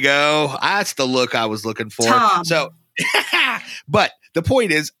 there we go. That's the look I was looking for. Tom. So, but the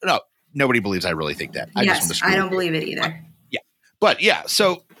point is, no, nobody believes I really think that. I don't believe it either. But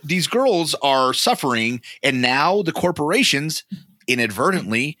so these girls are suffering, and now the corporations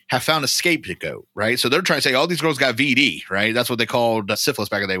inadvertently have found a scapegoat, right? So they're trying to say all these girls got VD, right? That's what they called syphilis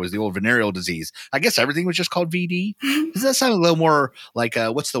back in the day, was the old venereal disease. I guess everything was just called VD. Does that sound a little more like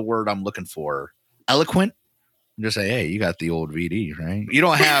what's the word I'm looking for? Eloquent? Just say, hey, you got the old VD, right? You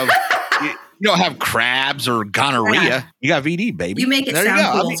don't have you don't have crabs or gonorrhea. Yeah. You got VD, baby. You make it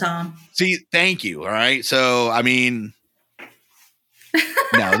sound cool, Tom. See, thank you. All right. So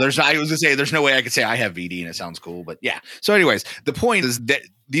no, there's not. I was gonna say there's no way I could say I have VD and it sounds cool, but yeah. So, anyways, the point is that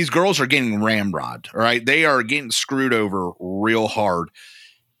these girls are getting ramrod. All right, they are getting screwed over real hard,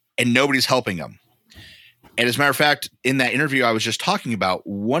 and nobody's helping them. And as a matter of fact, in that interview I was just talking about,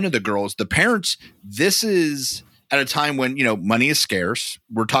 one of the girls, the parents, this is at a time when, money is scarce.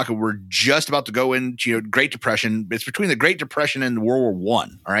 We're just about to go into, Great Depression. It's between the Great Depression and World War I.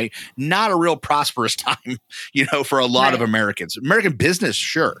 All right. Not a real prosperous time, for a lot of Americans. American business,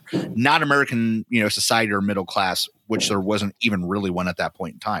 sure. Not American, society or middle class, which there wasn't even really one at that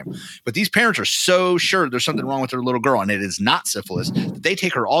point in time. But these parents are so sure there's something wrong with their little girl, and it is not syphilis, that they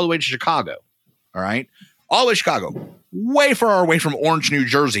take her all the way to Chicago. All right. All the way to Chicago, way far away from Orange, New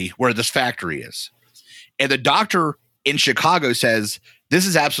Jersey, where this factory is. And the doctor in Chicago says, this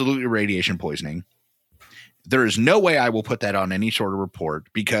is absolutely radiation poisoning. There is no way I will put that on any sort of report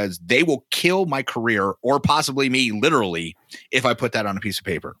because they will kill my career, or possibly me literally, if I put that on a piece of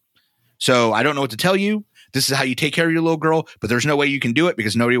paper. So I don't know what to tell you. This is how you take care of your little girl, but there's no way you can do it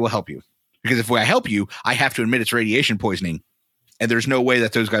because nobody will help you. Because if I help you, I have to admit it's radiation poisoning. And there's no way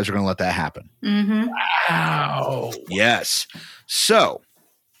that those guys are going to let that happen. Mm-hmm. Wow. Yes. So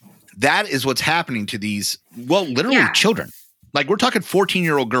that is what's happening to these, literally children. Like, we're talking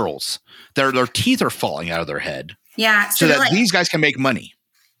 14-year-old girls. Their teeth are falling out of their head. Yeah. So that these guys can make money.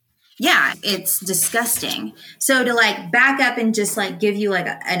 Yeah, it's disgusting. So to back up and just give you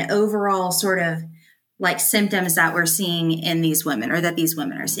an overall sort of symptoms that we're seeing in these women, or that these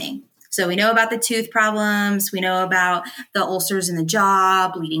women are seeing. So we know about the tooth problems. We know about the ulcers in the jaw,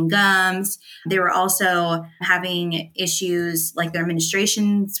 bleeding gums. They were also having issues like their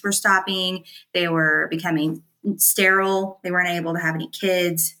menstruations were stopping. They were becoming sterile. They weren't able to have any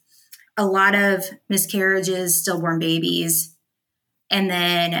kids. A lot of miscarriages, stillborn babies. And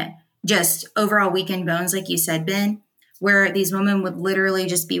then just overall weakened bones, like you said, Ben, where these women would literally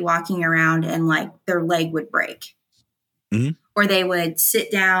just be walking around and their leg would break. Mm-hmm. Or they would sit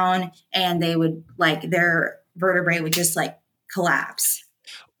down and they would their vertebrae would just collapse.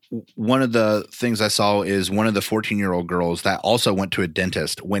 One of the things I saw is one of the 14-year-old girls that also went to a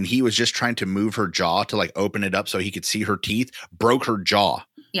dentist, when he was just trying to move her jaw to open it up so he could see her teeth, broke her jaw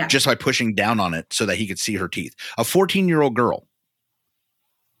just by pushing down on it so that he could see her teeth. A 14-year-old girl.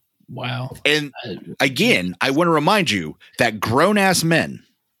 Wow. And again, I want to remind you that grown-ass men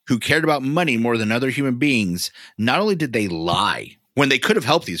who cared about money more than other human beings, not only did they lie when they could have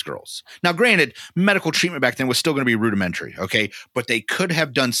helped these girls. Now, granted, medical treatment back then was still going to be rudimentary, okay? But they could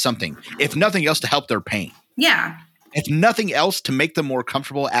have done something, if nothing else, to help their pain. Yeah. If nothing else, to make them more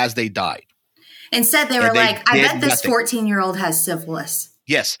comfortable as they died. Instead, they were I bet this 14-year-old has syphilis.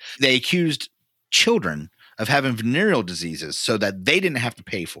 Yes. They accused children of having venereal diseases so that they didn't have to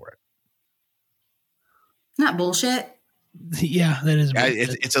pay for it. Not bullshit. Yeah, that is.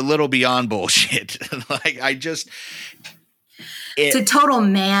 It's a little beyond bullshit. Like it's a total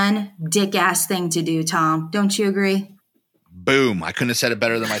man dick ass thing to do, Tom. Don't you agree? Boom. I couldn't have said it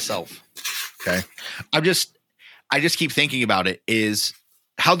better than myself. Okay. I just keep thinking about it is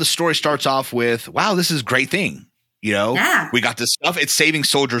how the story starts off with, wow, this is a great thing. You know, we got this stuff. It's saving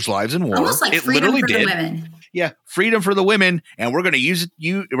soldiers' lives in war. Almost like it freedom literally for did. the women. Yeah, freedom for the women, and we're going to use it.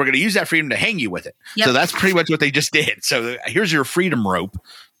 We're going to use that freedom to hang you with it. Yep. So that's pretty much what they just did. So here's your freedom rope,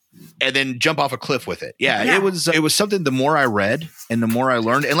 and then jump off a cliff with it. Yeah. It was something. The more I read and the more I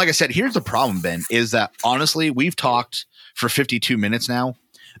learned, and like I said, here's the problem, Ben, is that honestly, we've talked for 52 minutes now.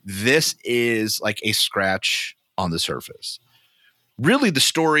 This is like a scratch on the surface. Really, the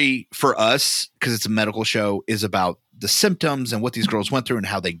story for us, because it's a medical show, is about the symptoms and what these girls went through and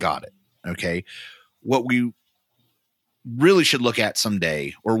how they got it. Okay, what we really should look at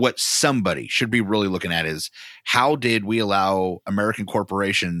someday, or what somebody should be really looking at, is how did we allow American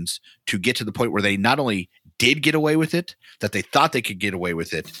corporations to get to the point where they not only did get away with it, that they thought they could get away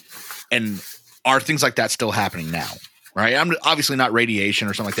with it, and are things like that still happening now? Right. I'm obviously not radiation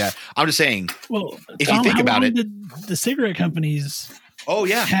or something like that. I'm just saying, well, if Tom, you think about it, the cigarette companies. Oh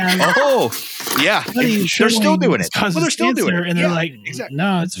yeah. Yeah. They're still doing it. Well, they're still doing it. And they're like, exactly.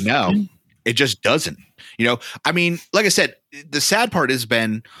 No, it just doesn't. You know, I mean, like I said, the sad part is,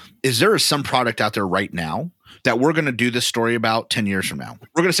 Ben, is there is some product out there right now that we're going to do this story about 10 years from now.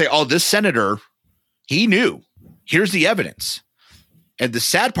 We're going to say, oh, this senator, he knew. Here's the evidence. And the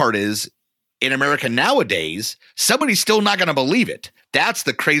sad part is, in America nowadays, somebody's still not going to believe it. That's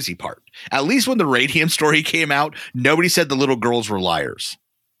the crazy part. At least when the radium story came out, nobody said the little girls were liars.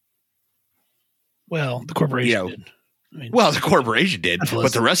 Well, the corporation did. The corporation did,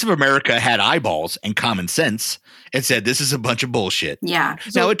 but the rest of America had eyeballs and common sense and said, this is a bunch of bullshit. Yeah.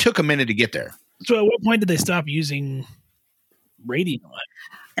 Now, it took a minute to get there. So at what point did they stop using radium?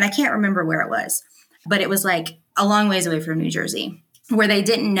 And I can't remember where it was, but it was like a long ways away from New Jersey, where they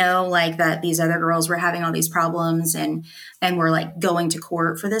didn't know like that these other girls were having all these problems and were like going to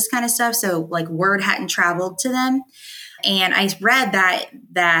court for this kind of stuff. So like word hadn't traveled to them. And I read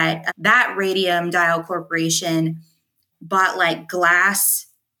that Radium Dial Corporation bought like glass,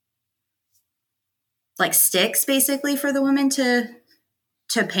 like sticks basically for the women to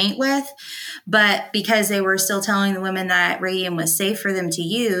paint with. But because they were still telling the women that radium was safe for them to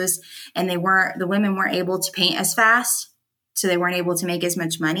use, and the women weren't able to paint as fast, so they weren't able to make as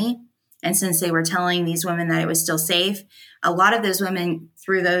much money. And since they were telling these women that it was still safe, a lot of those women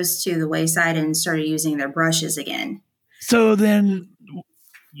threw those to the wayside and started using their brushes again. So then,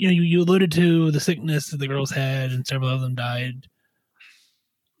 you know, you alluded to the sickness that the girls had, and several of them died.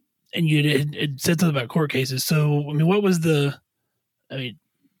 And you had said something about court cases. So, I mean, what was the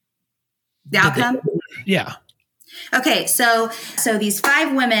outcome? Yeah. Okay, so these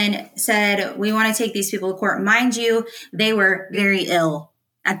 5 women said, we want to take these people to court. Mind you, they were very ill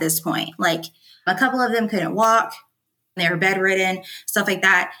at this point. Like a couple of them couldn't walk. They were bedridden, stuff like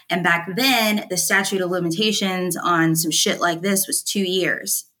that. And back then, the statute of limitations on some shit like this was 2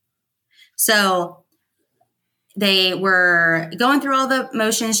 years. So they were going through all the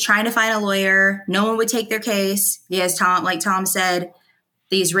motions, trying to find a lawyer. No one would take their case because Tom said,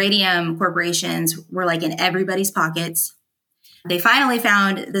 these radium corporations were like in everybody's pockets. They finally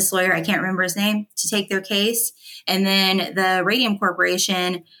found this lawyer, I can't remember his name, to take their case. And then the radium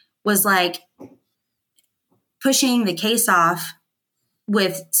corporation was like pushing the case off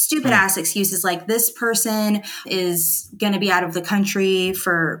with stupid ass excuses like this person is going to be out of the country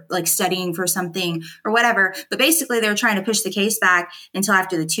for like studying for something or whatever. But basically they were trying to push the case back until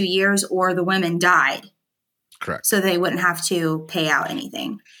after the 2 years or the women died. Correct. So they wouldn't have to pay out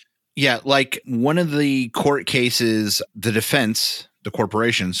anything. Yeah. Like one of the court cases, the defense, the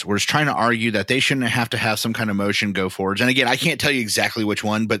corporations was trying to argue that they shouldn't have to have some kind of motion go forwards. And again, I can't tell you exactly which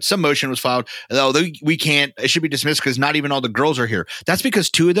one, but some motion was filed. Although we can't, it should be dismissed because not even all the girls are here. That's because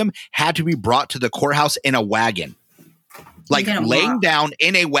 2 of them had to be brought to the courthouse in a wagon, like laying down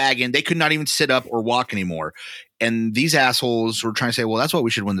in a wagon. They could not even sit up or walk anymore. And these assholes were trying to say, well, that's why we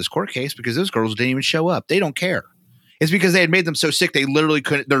should win this court case because those girls didn't even show up. They don't care. It's because they had made them so sick. They literally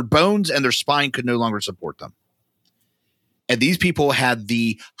couldn't, their bones and their spine could no longer support them. And these people had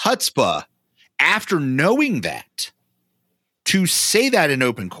the chutzpah, after knowing that, to say that in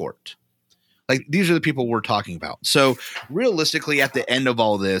open court. Like, these are the people we're talking about. So realistically, at the end of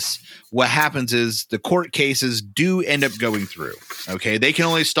all this, what happens is the court cases do end up going through. Okay. They can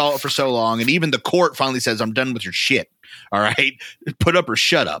only stall it for so long. And even the court finally says, I'm done with your shit. All right. Put up or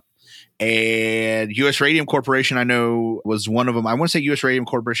shut up. And U.S. Radium Corporation, I know, was one of them. I want to say U.S. Radium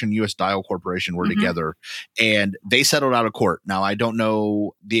Corporation and U.S. Dial Corporation were together, and they settled out of court. Now, I don't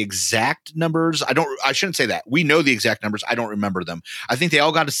know the exact numbers. I shouldn't say that. We know the exact numbers. I don't remember them. I think they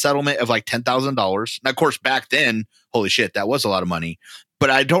all got a settlement of like $10,000. Now, of course, back then, holy shit, that was a lot of money. But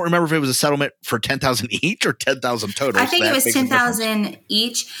I don't remember if it was a settlement for $10,000 each or $10,000 total. I think it was $10,000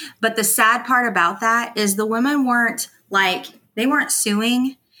 each. But the sad part about that is the women weren't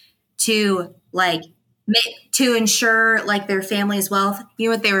suing to ensure like their family's wealth. You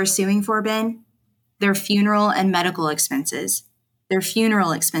know what they were suing for, Ben? Their funeral and medical expenses. Their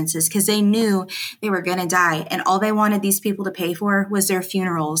funeral expenses, because they knew they were going to die. And all they wanted these people to pay for was their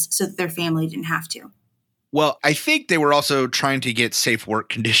funerals so that their family didn't have to. Well, I think they were also trying to get safe work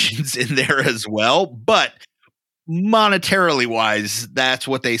conditions in there as well. But monetarily wise, that's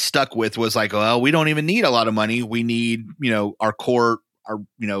what they stuck with, was like, well, we don't even need a lot of money. We need, our court, our,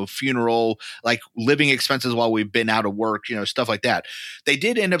 funeral, like living expenses while we've been out of work, stuff like that. They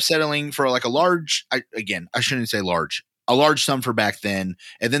did end up settling for like a large sum for back then.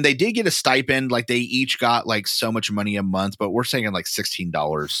 And then they did get a stipend. Like they each got like so much money a month, but we're saying like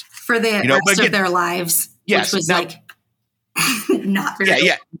 $16 for the rest of their lives. Yes, which was not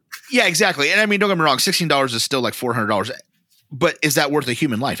very Yeah, exactly. And I mean, don't get me wrong, $16 is still like $400. But is that worth a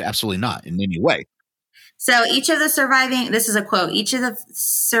human life? Absolutely not in any way. So each of the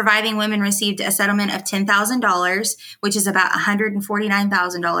surviving women received a settlement of $10,000, which is about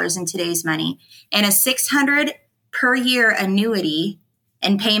 $149,000 in today's money, and a $600 per year annuity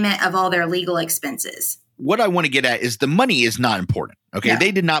and payment of all their legal expenses. What I want to get at is the money is not important. Okay. Yeah.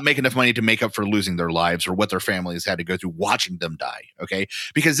 They did not make enough money to make up for losing their lives or what their families had to go through watching them die. Okay.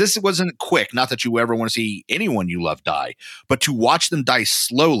 Because this wasn't quick. Not that you ever want to see anyone you love die, but to watch them die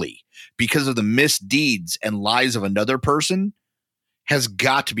slowly because of the misdeeds and lies of another person has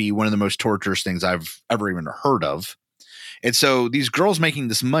got to be one of the most torturous things I've ever even heard of. And so these girls making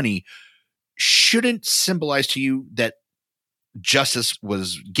this money shouldn't symbolize to you that justice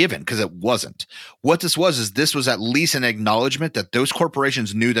was given, because it wasn't. What this was at least an acknowledgement that those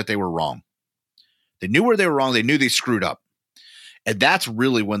corporations knew that they were wrong. They knew where they were wrong. They knew they screwed up. And that's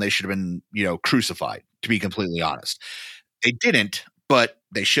really when they should have been, crucified, to be completely honest. They didn't, but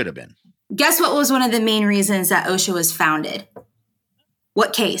they should have been. Guess what was one of the main reasons that OSHA was founded?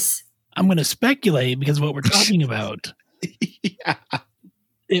 What case? I'm going to speculate because of what we're talking about. Yeah.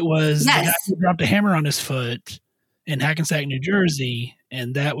 It was the guy who dropped a hammer on his foot in Hackensack, New Jersey,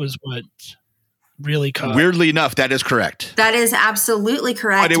 and that was what really caused. Weirdly enough, that is correct. That is absolutely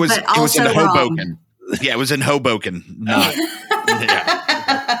correct. But it was in Hoboken. Yeah, it was in Hoboken. I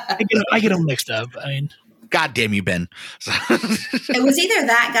get them mixed up. I mean, God damn you, Ben. It was either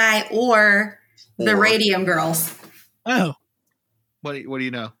that guy or the Radium Girls. Oh, what do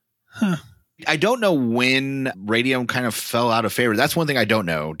you know? Huh. I don't know when Radium kind of fell out of favor. That's one thing I don't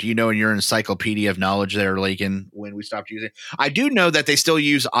know. Do you know in your encyclopedia of knowledge there, Lakin, when we stopped using it? I do know that they still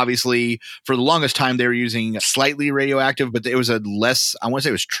use, obviously, for the longest time, they were using slightly radioactive, but it was I want to say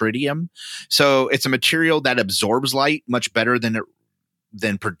it was tritium. So it's a material that absorbs light much better than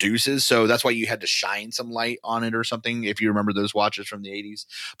produces. So that's why you had to shine some light on it or something, if you remember those watches from the 80s.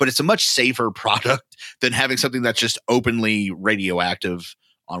 But it's a much safer product than having something that's just openly radioactive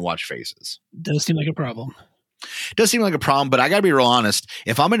on watch faces. Does seem like a problem. It does seem like a problem, but I got to be real honest.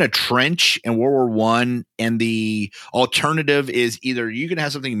 If I'm in a trench in World War I and the alternative is either you can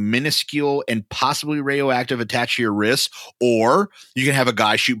have something minuscule and possibly radioactive attached to your wrist, or you can have a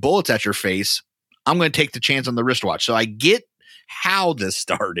guy shoot bullets at your face, I'm going to take the chance on the wristwatch. So I get how this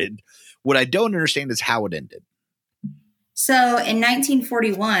started. What I don't understand is how it ended. So in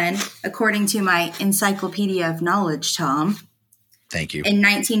 1941, according to my Encyclopedia of Knowledge, Tom, thank you. In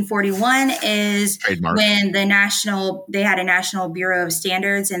 1941 is Trademark. When they had a National Bureau of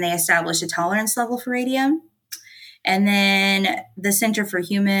Standards and they established a tolerance level for radium. And then the Center for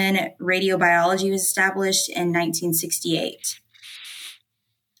Human Radiobiology was established in 1968.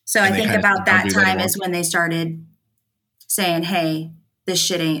 So I think about that time is when they started saying, hey, this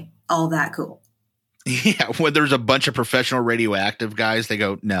shit ain't all that cool. Yeah, when there's a bunch of professional radioactive guys, they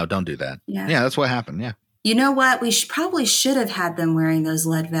go, no, don't do that. Yeah, that's what happened, yeah. You know what? We probably should have had them wearing those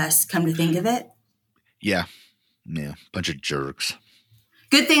lead vests, come to think of it. Yeah. Bunch of jerks.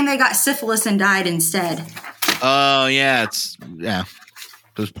 Good thing they got syphilis and died instead. Oh, yeah.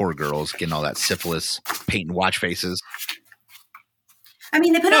 Those poor girls getting all that syphilis, painting watch faces. I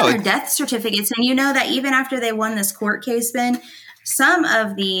mean, they put on their death certificates, and you know that even after they won this court case, Ben, some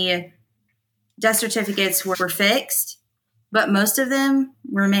of the death certificates were fixed, but most of them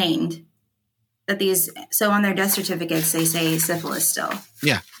remained. So on their death certificates, they say syphilis still.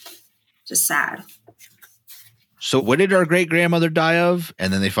 Yeah. just sad. So what did our great grandmother die of?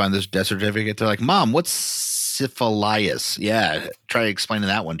 And then they find this death certificate. They're like, Mom, what's syphilis? Yeah. Try explaining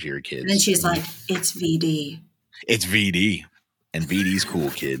that one to your kids. And then she's like, it's VD. It's VD. And VD's cool,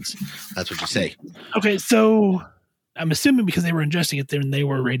 kids. That's what you say. Okay, so I'm assuming because they were ingesting it, then they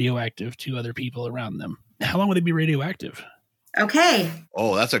were radioactive to other people around them. How long would they be radioactive? Okay.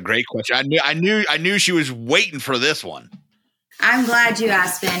 Oh, that's a great question. I knew she was waiting for this one. I'm glad you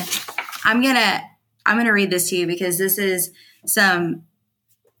asked, Ben. I'm gonna read this to you because this is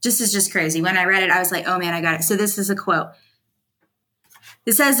just crazy. When I read it, I was like, oh man, I got it. So this is a quote.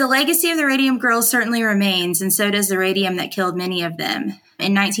 It says, the legacy of the Radium Girls certainly remains, and so does the radium that killed many of them.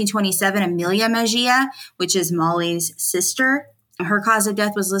 In 1927, Amelia Mejia, which is Molly's sister, her cause of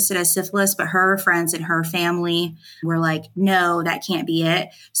death was listed as syphilis, but her friends and her family were like, no, that can't be it.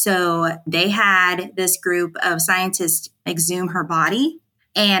 So they had this group of scientists exhume her body.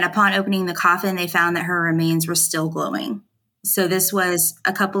 And upon opening the coffin, they found that her remains were still glowing. So this was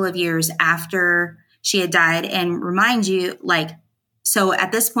a couple of years after she had died. And remind you, so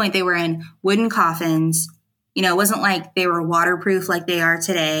at this point, they were in wooden coffins. You know, it wasn't like they were waterproof like they are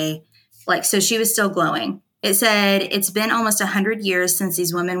today. So she was still glowing. It said, it's been almost 100 years since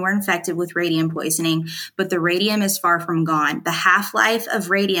these women were infected with radium poisoning, but the radium is far from gone. The half-life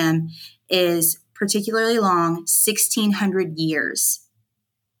of radium is particularly long, 1,600 years.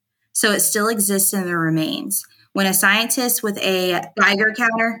 So it still exists in the remains. When a scientist with a Geiger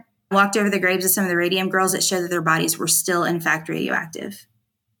counter walked over the graves of some of the Radium Girls, it showed that their bodies were still, in fact, radioactive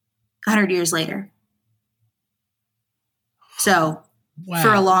 100 years later. So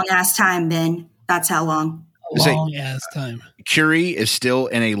for a long-ass time, Ben, that's how long. Long-ass time. Curie is still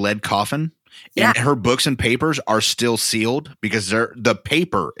in a lead coffin, and her books and papers are still sealed because the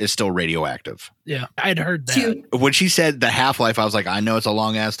paper is still radioactive. Yeah, I'd heard that. When she said the half-life, I was like, I know it's a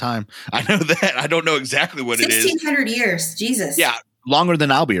long-ass time. I know that. I don't know exactly what it is. 1,600 years. Jesus. Yeah, longer than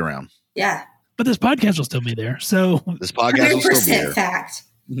I'll be around. Yeah. But this podcast will still be there. So this podcast will still be there. 100% fact.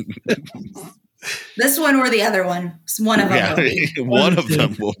 This one or the other one. One of them will be. One of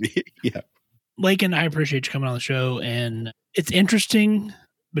them will be. Yeah. Lakin, I appreciate you coming on the show. And it's interesting,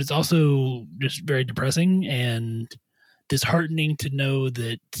 but it's also just very depressing and disheartening to know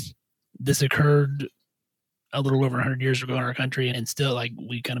that this occurred a little over 100 years ago in our country. And still, like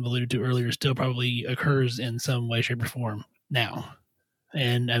we kind of alluded to earlier, still probably occurs in some way, shape, or form now.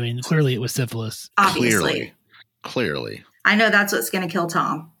 And I mean, clearly it was syphilis. Obviously. Clearly. I know that's what's going to kill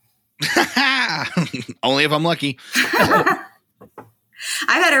Tom. Only if I'm lucky.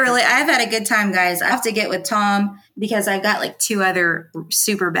 I've had a good time, guys. I have to get with Tom because I've got like 2 other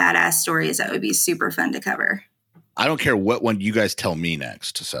super badass stories that would be super fun to cover. I don't care what one you guys tell me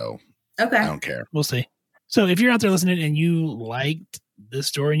next. So okay. I don't care. We'll see. So if you're out there listening and you liked this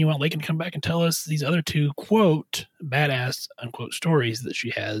story and you want Lakin to come back and tell us these other 2 quote badass unquote stories that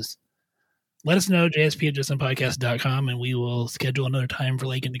she has, let us know, jsp@justsomepodcast.com, and we will schedule another time for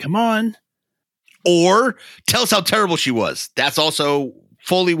Lakin to come on. Or tell us how terrible she was. That's also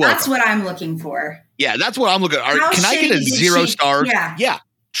fully welcome. That's what I'm looking for. Yeah, that's what I'm looking at. Can I get a 0 star? Yeah.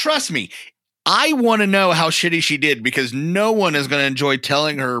 Trust me. I want to know how shitty she did because no one is going to enjoy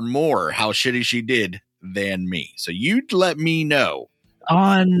telling her more how shitty she did than me. So you let me know.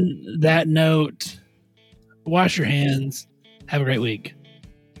 On that note, wash your hands. Have a great week.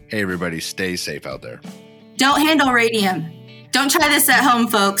 Hey, everybody, stay safe out there. Don't handle radium. Don't try this at home,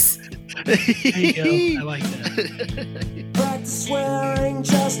 folks. There you go. I like that. Practice swearing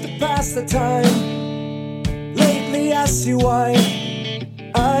just to pass the time. Lately I see why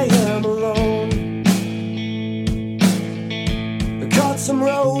I am alone. I caught some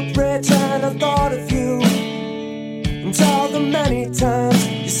road rage and I thought of you. And all the many times